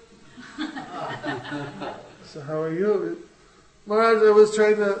Maharaj. So how are you? Maharaj, I was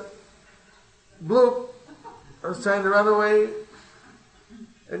trying to bloop. I was trying to run away,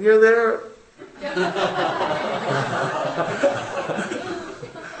 and you're there.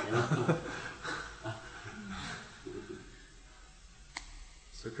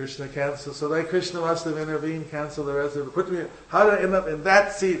 So Krishna canceled. So like Krishna must have intervened, canceled the rest of it. Put me. How did I end up in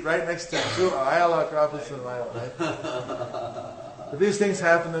that seat right next to him? Aisle opposite aisle, right? But these things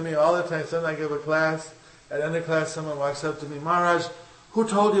happen to me all the time. Sometimes I give a class. At the end of class, someone walks up to me, Maharaj, who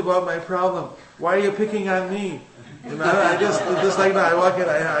told you about my problem? Why are you picking on me? I just like that. I walk in.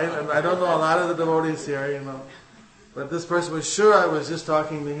 I don't know a lot of the devotees here, But this person was sure I was just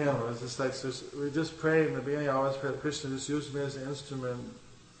talking to him. It was just like, we just prayed in the beginning. I always prayed, Krishna, just use me as an instrument,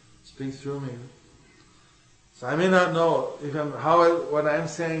 speak through me. So I may not know even what I'm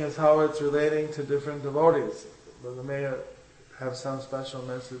saying is how it's relating to different devotees, but it may have some special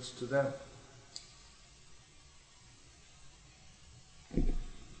message to them.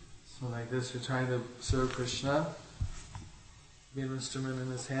 So like this, we're trying to serve Krishna, be an instrument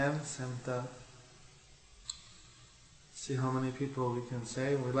in His hands, and see how many people we can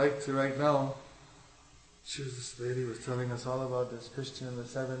say. We'd like to right now This lady was telling us all about this Krishna and the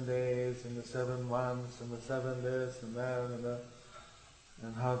 7 days and the 7 months and the 7 this and that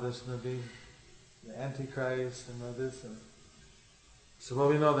and how there's going to be the Antichrist and all this. And so what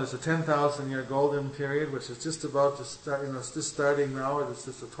we know, there's a 10,000-year golden period which is just about to start. It's just starting now. It's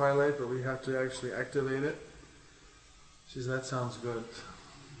just a twilight, but we have to actually activate it. She said, that sounds good.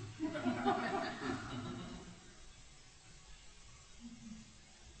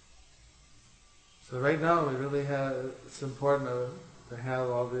 So right now we really it's important to have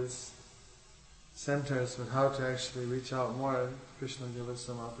all these centers with how to actually reach out more. Krishna give us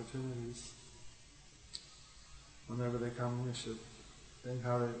some opportunities. Whenever they come, we should think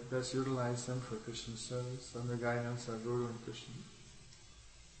how to best utilize them for Krishna's service under guidance of Guru and Krishna.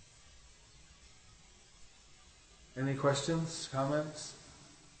 Any questions, comments?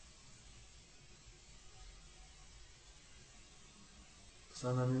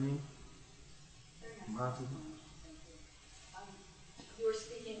 Sanamini? You were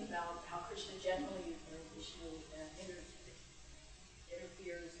speaking about how Krishna generally, or Vishnu,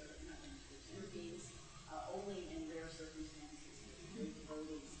 interferes, or not intervenes, only in rare circumstances with great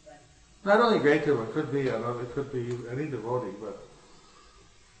devotees. But not only great devotee, it could be any devotee, but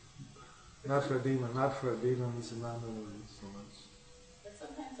not for a demon, not for demons and non-devotees so much. But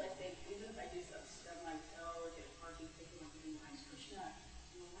sometimes I think, even if I do something, stub my toe or get a parking ticket, I'm thinking, why is Krishna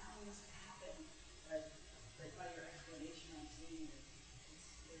allowing this to happen? But by your explanation, I'm seeing that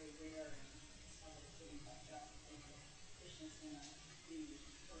it's very rare, and it's how it's getting backed up. I think that Krishna's going to be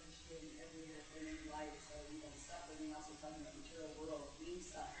orchestrating every life, so we don't suffer. And also talking about the material world, we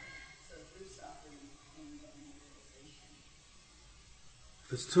suffer. So through suffering, and realization.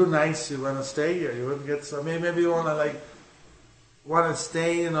 If it's too nice, you want to stay here. You wouldn't get so. Maybe you want to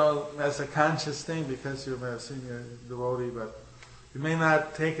stay, as a conscious thing because you're a senior devotee, but you may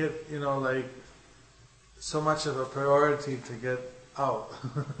not take it, so much of a priority to get out.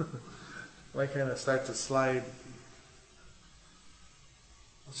 Might kind of start to slide.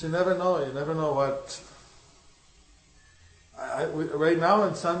 So you never know. You never know what. Right now,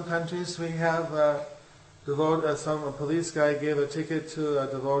 in some countries, we have. A police guy gave a ticket to a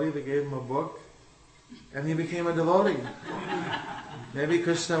devotee. They gave him a book, and he became a devotee. Maybe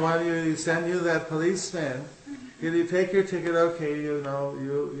Krishna wanted to send you that policeman. Did he take your ticket? Okay,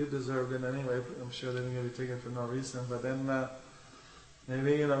 you deserved it anyway. I'm sure they didn't give you a ticket for no reason. But then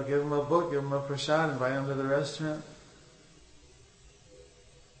maybe give him a book, give him a prasad, invite him to the restaurant.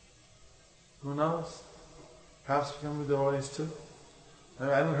 Who knows? Perhaps become devotees too. I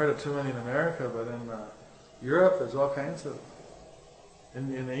haven't heard of too many in America, but in Europe, there's all kinds of.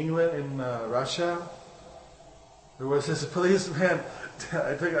 In England, in Russia, there was this policeman.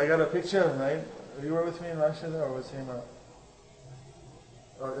 I got a picture of him, right? You were with me in Russia, there, or was he not?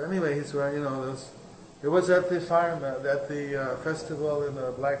 Anyway, he's wearing, it was at the farm, at the festival in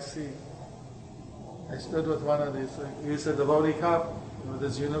the Black Sea. I stood with one of these. He's a devotee cop with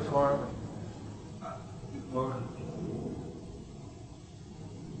his uniform.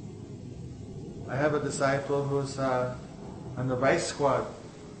 I have a disciple who's on the vice squad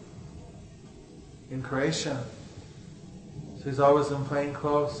in Croatia. So he's always in plain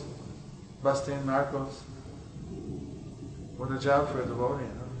clothes, busting narcos. What a job for a devotee,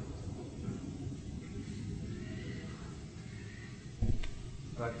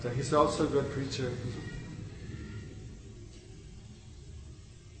 But he's also a good preacher.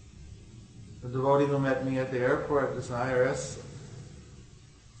 The devotee who met me at the airport is an IRS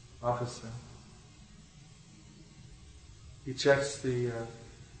officer. He checks the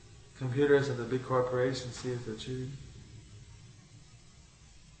computers of the big corporations, see if they're cheating.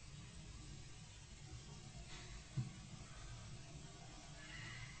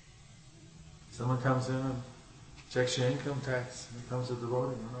 Someone comes in and checks your income tax, and becomes a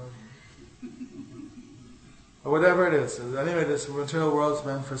devotee, Or whatever it is. Anyway, this material world's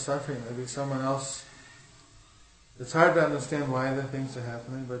meant for suffering. Maybe someone else. It's hard to understand why the things are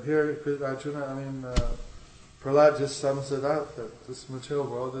happening, but here, Arjuna, Prahlad just sums it up, that this material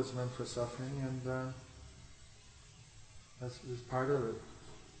world is meant for suffering, and that's part of it.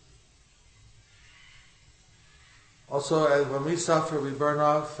 Also, when we suffer, we burn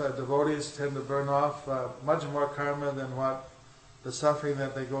off, devotees tend to burn off much more karma than what the suffering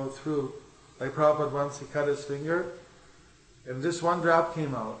that they go through. Like Prabhupada once, he cut his finger, and just one drop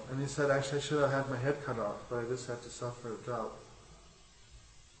came out, and he said, actually I should have had my head cut off, but I just had to suffer a drop.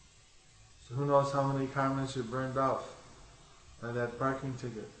 So who knows how many karmas you burned off by that parking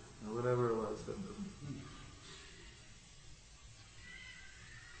ticket, or whatever it was.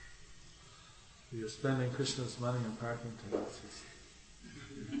 You're spending Krishna's money on parking tickets.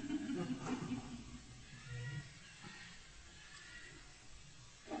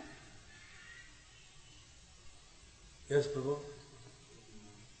 Yes, Prabhu?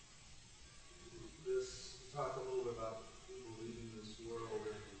 This talk a little bit about people leaving this world,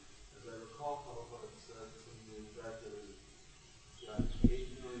 and as I recall, Prabhupada said something to the effect that it's got 8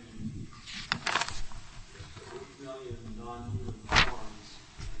 million non-human forms.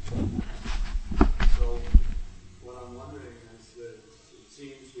 So what I'm wondering is that it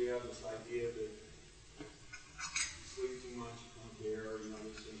seems we have this idea that you sleep too much, you come here,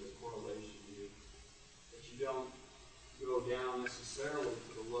 there's a correlation here, that you don't go down necessarily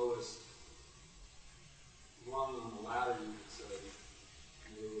to the lowest rung on the ladder, you could say,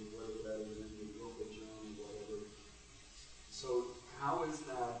 whether that is in the local journey, whatever. So how is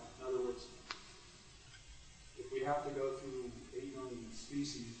that, in other words, if we have to go through 8 million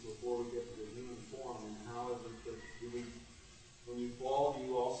species before we get to the human form, and how is it that when you fall, do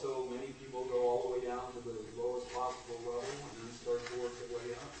you also, many people go all the way down to the lowest possible level and then start to work their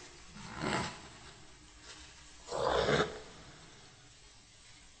way up?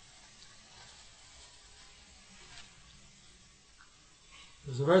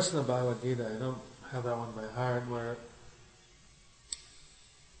 There's a verse in the Bhagavad Gita, I don't have that one by heart, where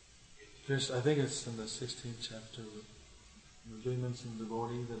I think it's in the 16th chapter, the demons and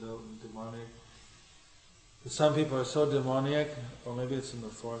devotee, the demonic. But some people are so demoniac, or maybe it's in the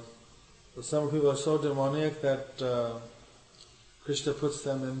 4th, but some people are so demoniac that Krishna puts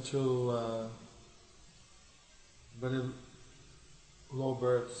them into very low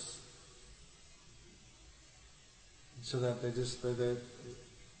births, so that they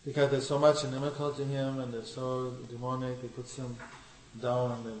because they're so much inimical to him and they're so demonic, he puts them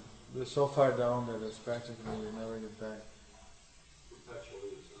down and they're so far down that it's practically they never get back.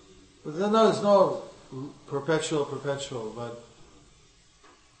 But then there's no perpetual, but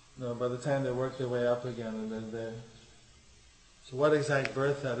by the time they work their way up again, and then so what exact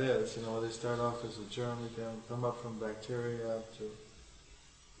birth that is, where they start off as a germ, they can come up from bacteria to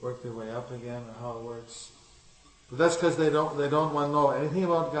work their way up again, or how it works. But that's because they don't want to know anything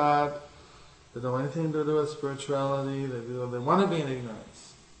about God. They don't want anything to do with spirituality. They want to be in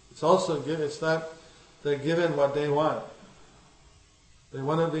ignorance. It's also it's not they're given what they want. They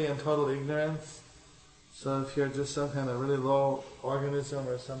want to be in total ignorance. So if you're just some kind of really low organism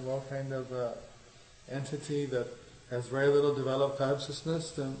or some low kind of entity that has very little developed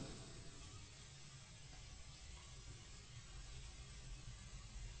consciousness, then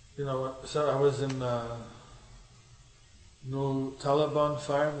so I was in New Taliban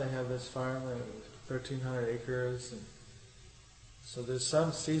farm. They have this farm, 1,300 acres. And so there's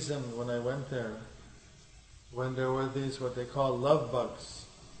some season when I went there, when there were these what they call love bugs.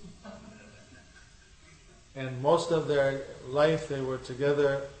 And most of their life they were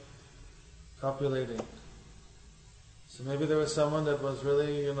together copulating. So maybe there was someone that was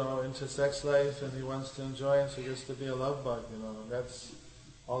really, into sex life and he wants to enjoy it, so he gets to be a love bug, That's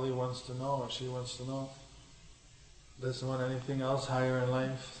all he wants to know, or she wants to know. Doesn't want anything else higher in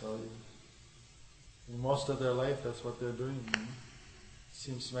life, so in most of their life that's what they're doing.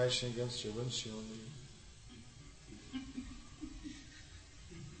 Seems smashing against your windshield.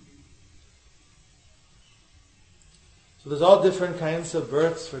 So there's all different kinds of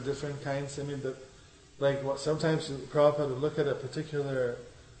births for different kinds. Sometimes Prabhupada would look at a particular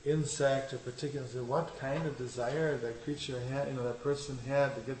insect or say, what kind of desire that creature had, that person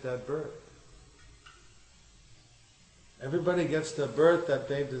had to get that birth. Everybody gets the birth that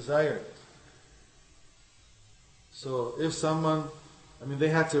they desired. So if someone, they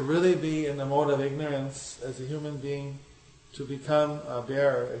had to really be in the mode of ignorance as a human being to become a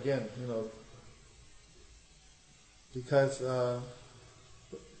bear again, because they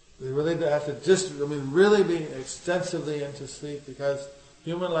really have to really be extensively into sleep, because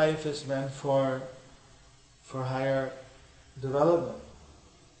human life is meant for higher development.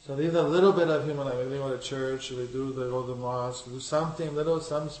 So they need a little bit of human life. Maybe they go to church, or they go to the mosque, do something little,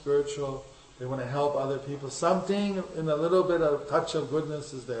 some spiritual. They want to help other people. Something in a little bit of touch of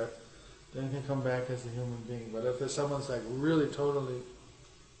goodness is there. Then you can come back as a human being. But if there's someone's really totally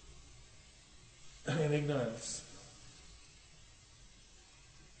in ignorance,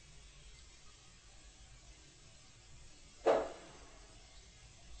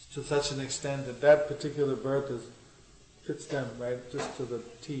 to such an extent that particular birth fits them right just to the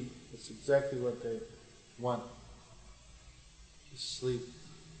T. It's exactly what they want. Just sleep.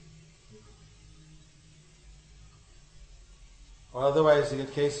 Or otherwise you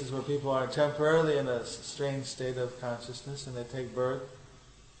get cases where people are temporarily in a strange state of consciousness and they take birth,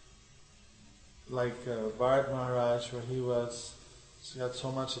 like Bharat Maharaj, where he got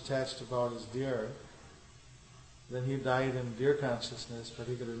so much attached about his deer. Then he died in deer consciousness, but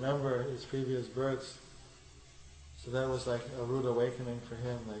he could remember his previous births. So that was like a rude awakening for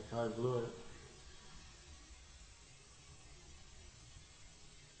him, like how I blew it.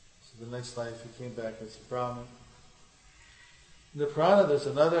 So the next life he came back as a Brahmin. In the Purana there's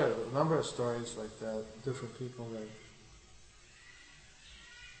a number of stories like that, different people that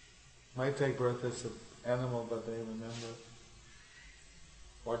might take birth as an animal but they remember.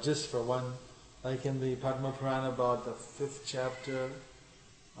 Or just for one, like in the Padma Purana about the 5th chapter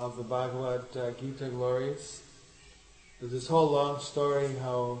of the Bhagavad Gita glories. There's this whole long story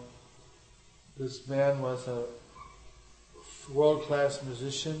how this man was a world-class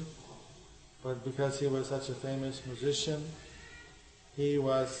musician, but because he was such a famous musician, he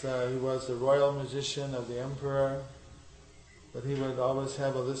was the royal musician of the emperor, but he would always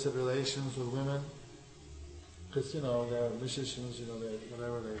have illicit relations with women, because they're musicians, they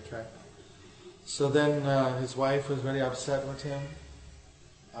whatever they attract. So then his wife was very upset with him,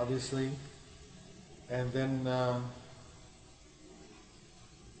 obviously, and then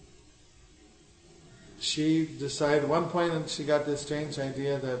she decided at one point, and she got this strange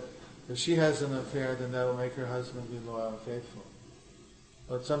idea that if she has an affair, then that will make her husband be loyal and faithful.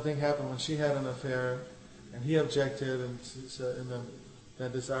 But something happened when she had an affair, and he objected, and then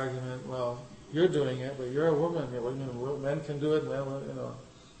had this argument. Well, you're doing it, but you're a woman. Men can do it.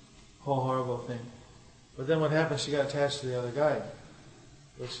 Whole horrible thing. But then what happened? She got attached to the other guy,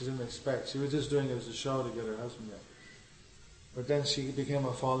 which she didn't expect. She was just doing it as a show to get her husband back. But then she became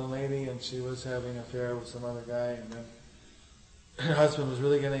a fallen lady, and she was having an affair with some other guy, and then her husband was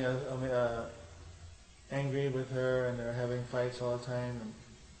really getting angry with her, and they were having fights all the time. And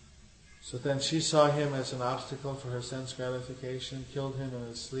so then she saw him as an obstacle for her sense gratification, killed him in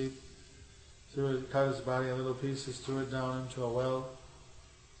his sleep, cut his body in little pieces, threw it down into a well.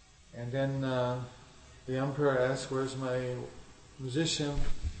 And then the emperor asked, "Where's my musician?"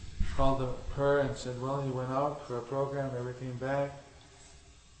 Called her and said, "Well, he went out for a program, never came back."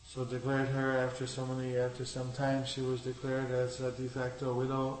 So declared her after some time, she was declared as a de facto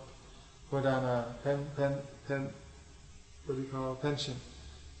widow, put on a pension.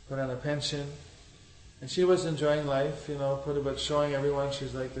 Put on a pension. And she was enjoying life, but showing everyone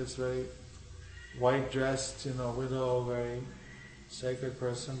she's like this very white-dressed, widow, very sacred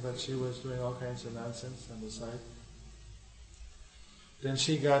person, but she was doing all kinds of nonsense on the side. Then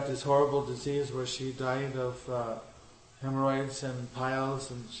she got this horrible disease where she died of hemorrhoids and piles,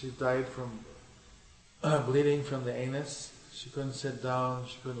 and she died from bleeding from the anus. She couldn't sit down,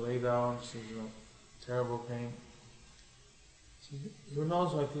 she couldn't lay down, she was in terrible pain. So who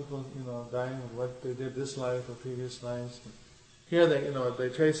knows why people, dying of what they did this life or previous lives. But here they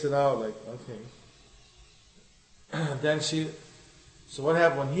trace it out, like, okay. So what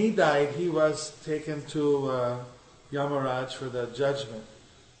happened? When he died, he was taken to Yamaraj for the judgment.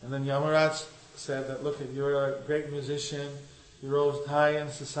 And then Yamaraj said that, look, you're a great musician, you rose high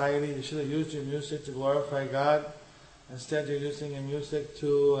in society, you should have used your music to glorify God. Instead you're using your music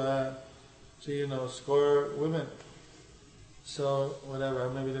to score women. So, whatever, I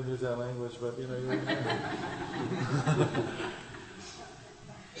maybe didn't use that language, but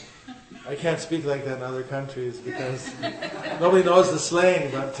I can't speak like that in other countries because nobody knows the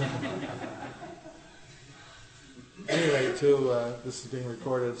slang, but anyway, this is being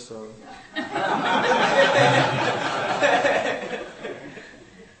recorded, so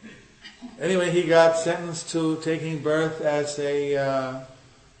anyway, he got sentenced to taking birth as a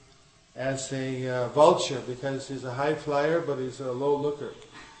vulture because he's a high flyer, but he's a low looker.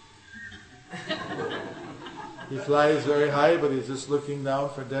 He flies very high, but he's just looking down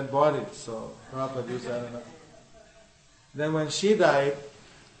for dead bodies. So Prabhupada used that enough. Then when she died,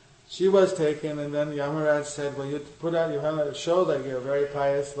 she was taken, and then Yamaraj said, "Well, you had to show that you're a very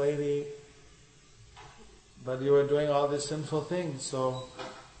pious lady, but you were doing all these sinful things. So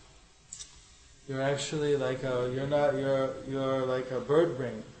you're actually like you're like a bird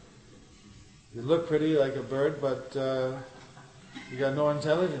brain. You look pretty like a bird, but you got no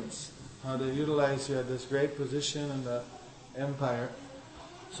intelligence. How to utilize you at this great position in the empire."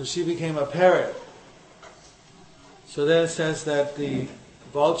 So she became a parrot. So then it says that the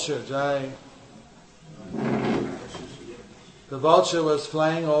vulture, the vulture was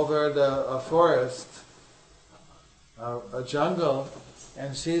flying over a forest, a jungle,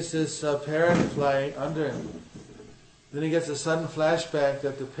 and sees this parrot fly under him. Then he gets a sudden flashback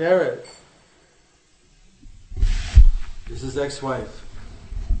that the parrot is his ex-wife,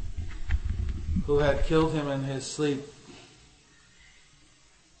 who had killed him in his sleep.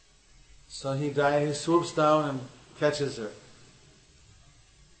 So he swoops down and catches her.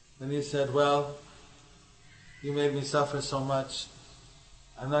 Then he said, "Well, you made me suffer so much.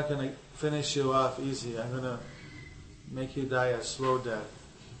 I'm not going to finish you off easy. I'm going to make you die a slow death.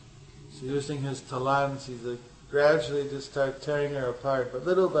 So using his talons, he's gradually just start tearing her apart, but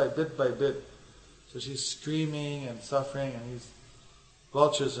little by bit. So she's screaming and suffering, and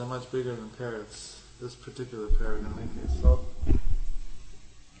vultures are much bigger than parrots. This particular parrot in any case. So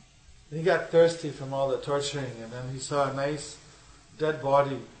he got thirsty from all the torturing, and then he saw a nice dead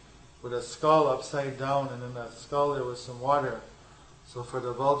body with a skull upside down, and in that skull there was some water. So for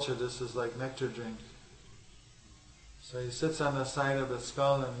the vulture, this is like nectar drink. So he sits on the side of the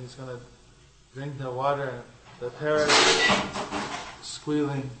skull, and he's going to drink the water, and the parrot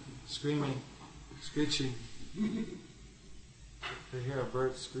squealing, screaming, screeching. They hear a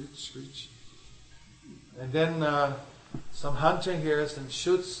bird screech. And then some hunter hears and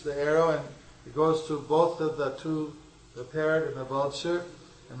shoots the arrow, and it goes to both of the parrot and the vulture,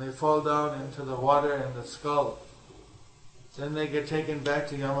 and they fall down into the water and the skull. Then they get taken back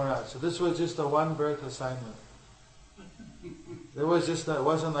to Yamaraj. So this was just a one birth assignment. It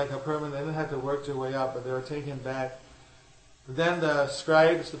wasn't like a permanent, they didn't have to work their way up, but they were taken back. But then the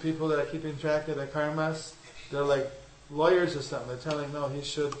scribes, the people that are keeping track of the karmas, they're like lawyers or something. They're telling, no, he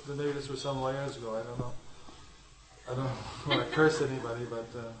should, maybe this was some lawyers ago, I don't know. I don't want to curse anybody, but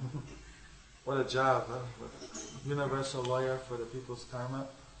what a job, huh? Universal lawyer for the people's karma.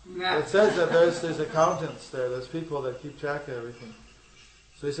 Yeah. It says that there's accountants there's people that keep track of everything.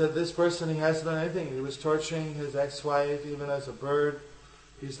 So he said this person, he hasn't done anything. He was torturing his ex-wife even as a bird.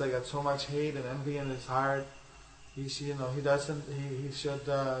 He's like got so much hate and envy in his heart. He should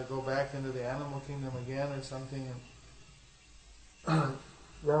go back into the animal kingdom again or something. And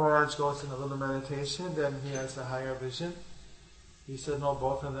Yamaraj goes in a little meditation, then he has a higher vision. He said, no,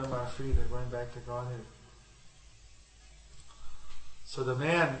 both of them are free. They're going back to Godhead. So the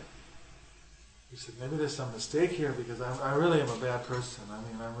man, he said, maybe there's some mistake here because I really am a bad person. I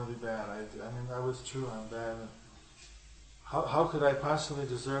mean, I'm really bad. I was true, I'm bad. How could I possibly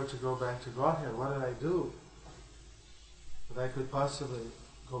deserve to go back to Godhead? What did I do that I could possibly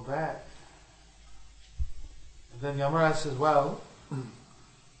go back? And then Yamaraj says, well,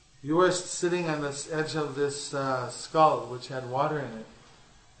 you were sitting on the edge of this skull which had water in it.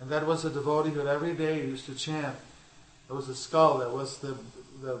 And that was a devotee who every day used to chant. It was a skull, that was the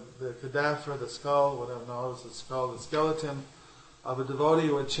cadaver, the skull, whatever, no, it was the skull, the skeleton of a devotee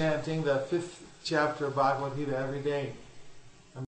who was chanting the 5th chapter of Bhagavad Gita every day.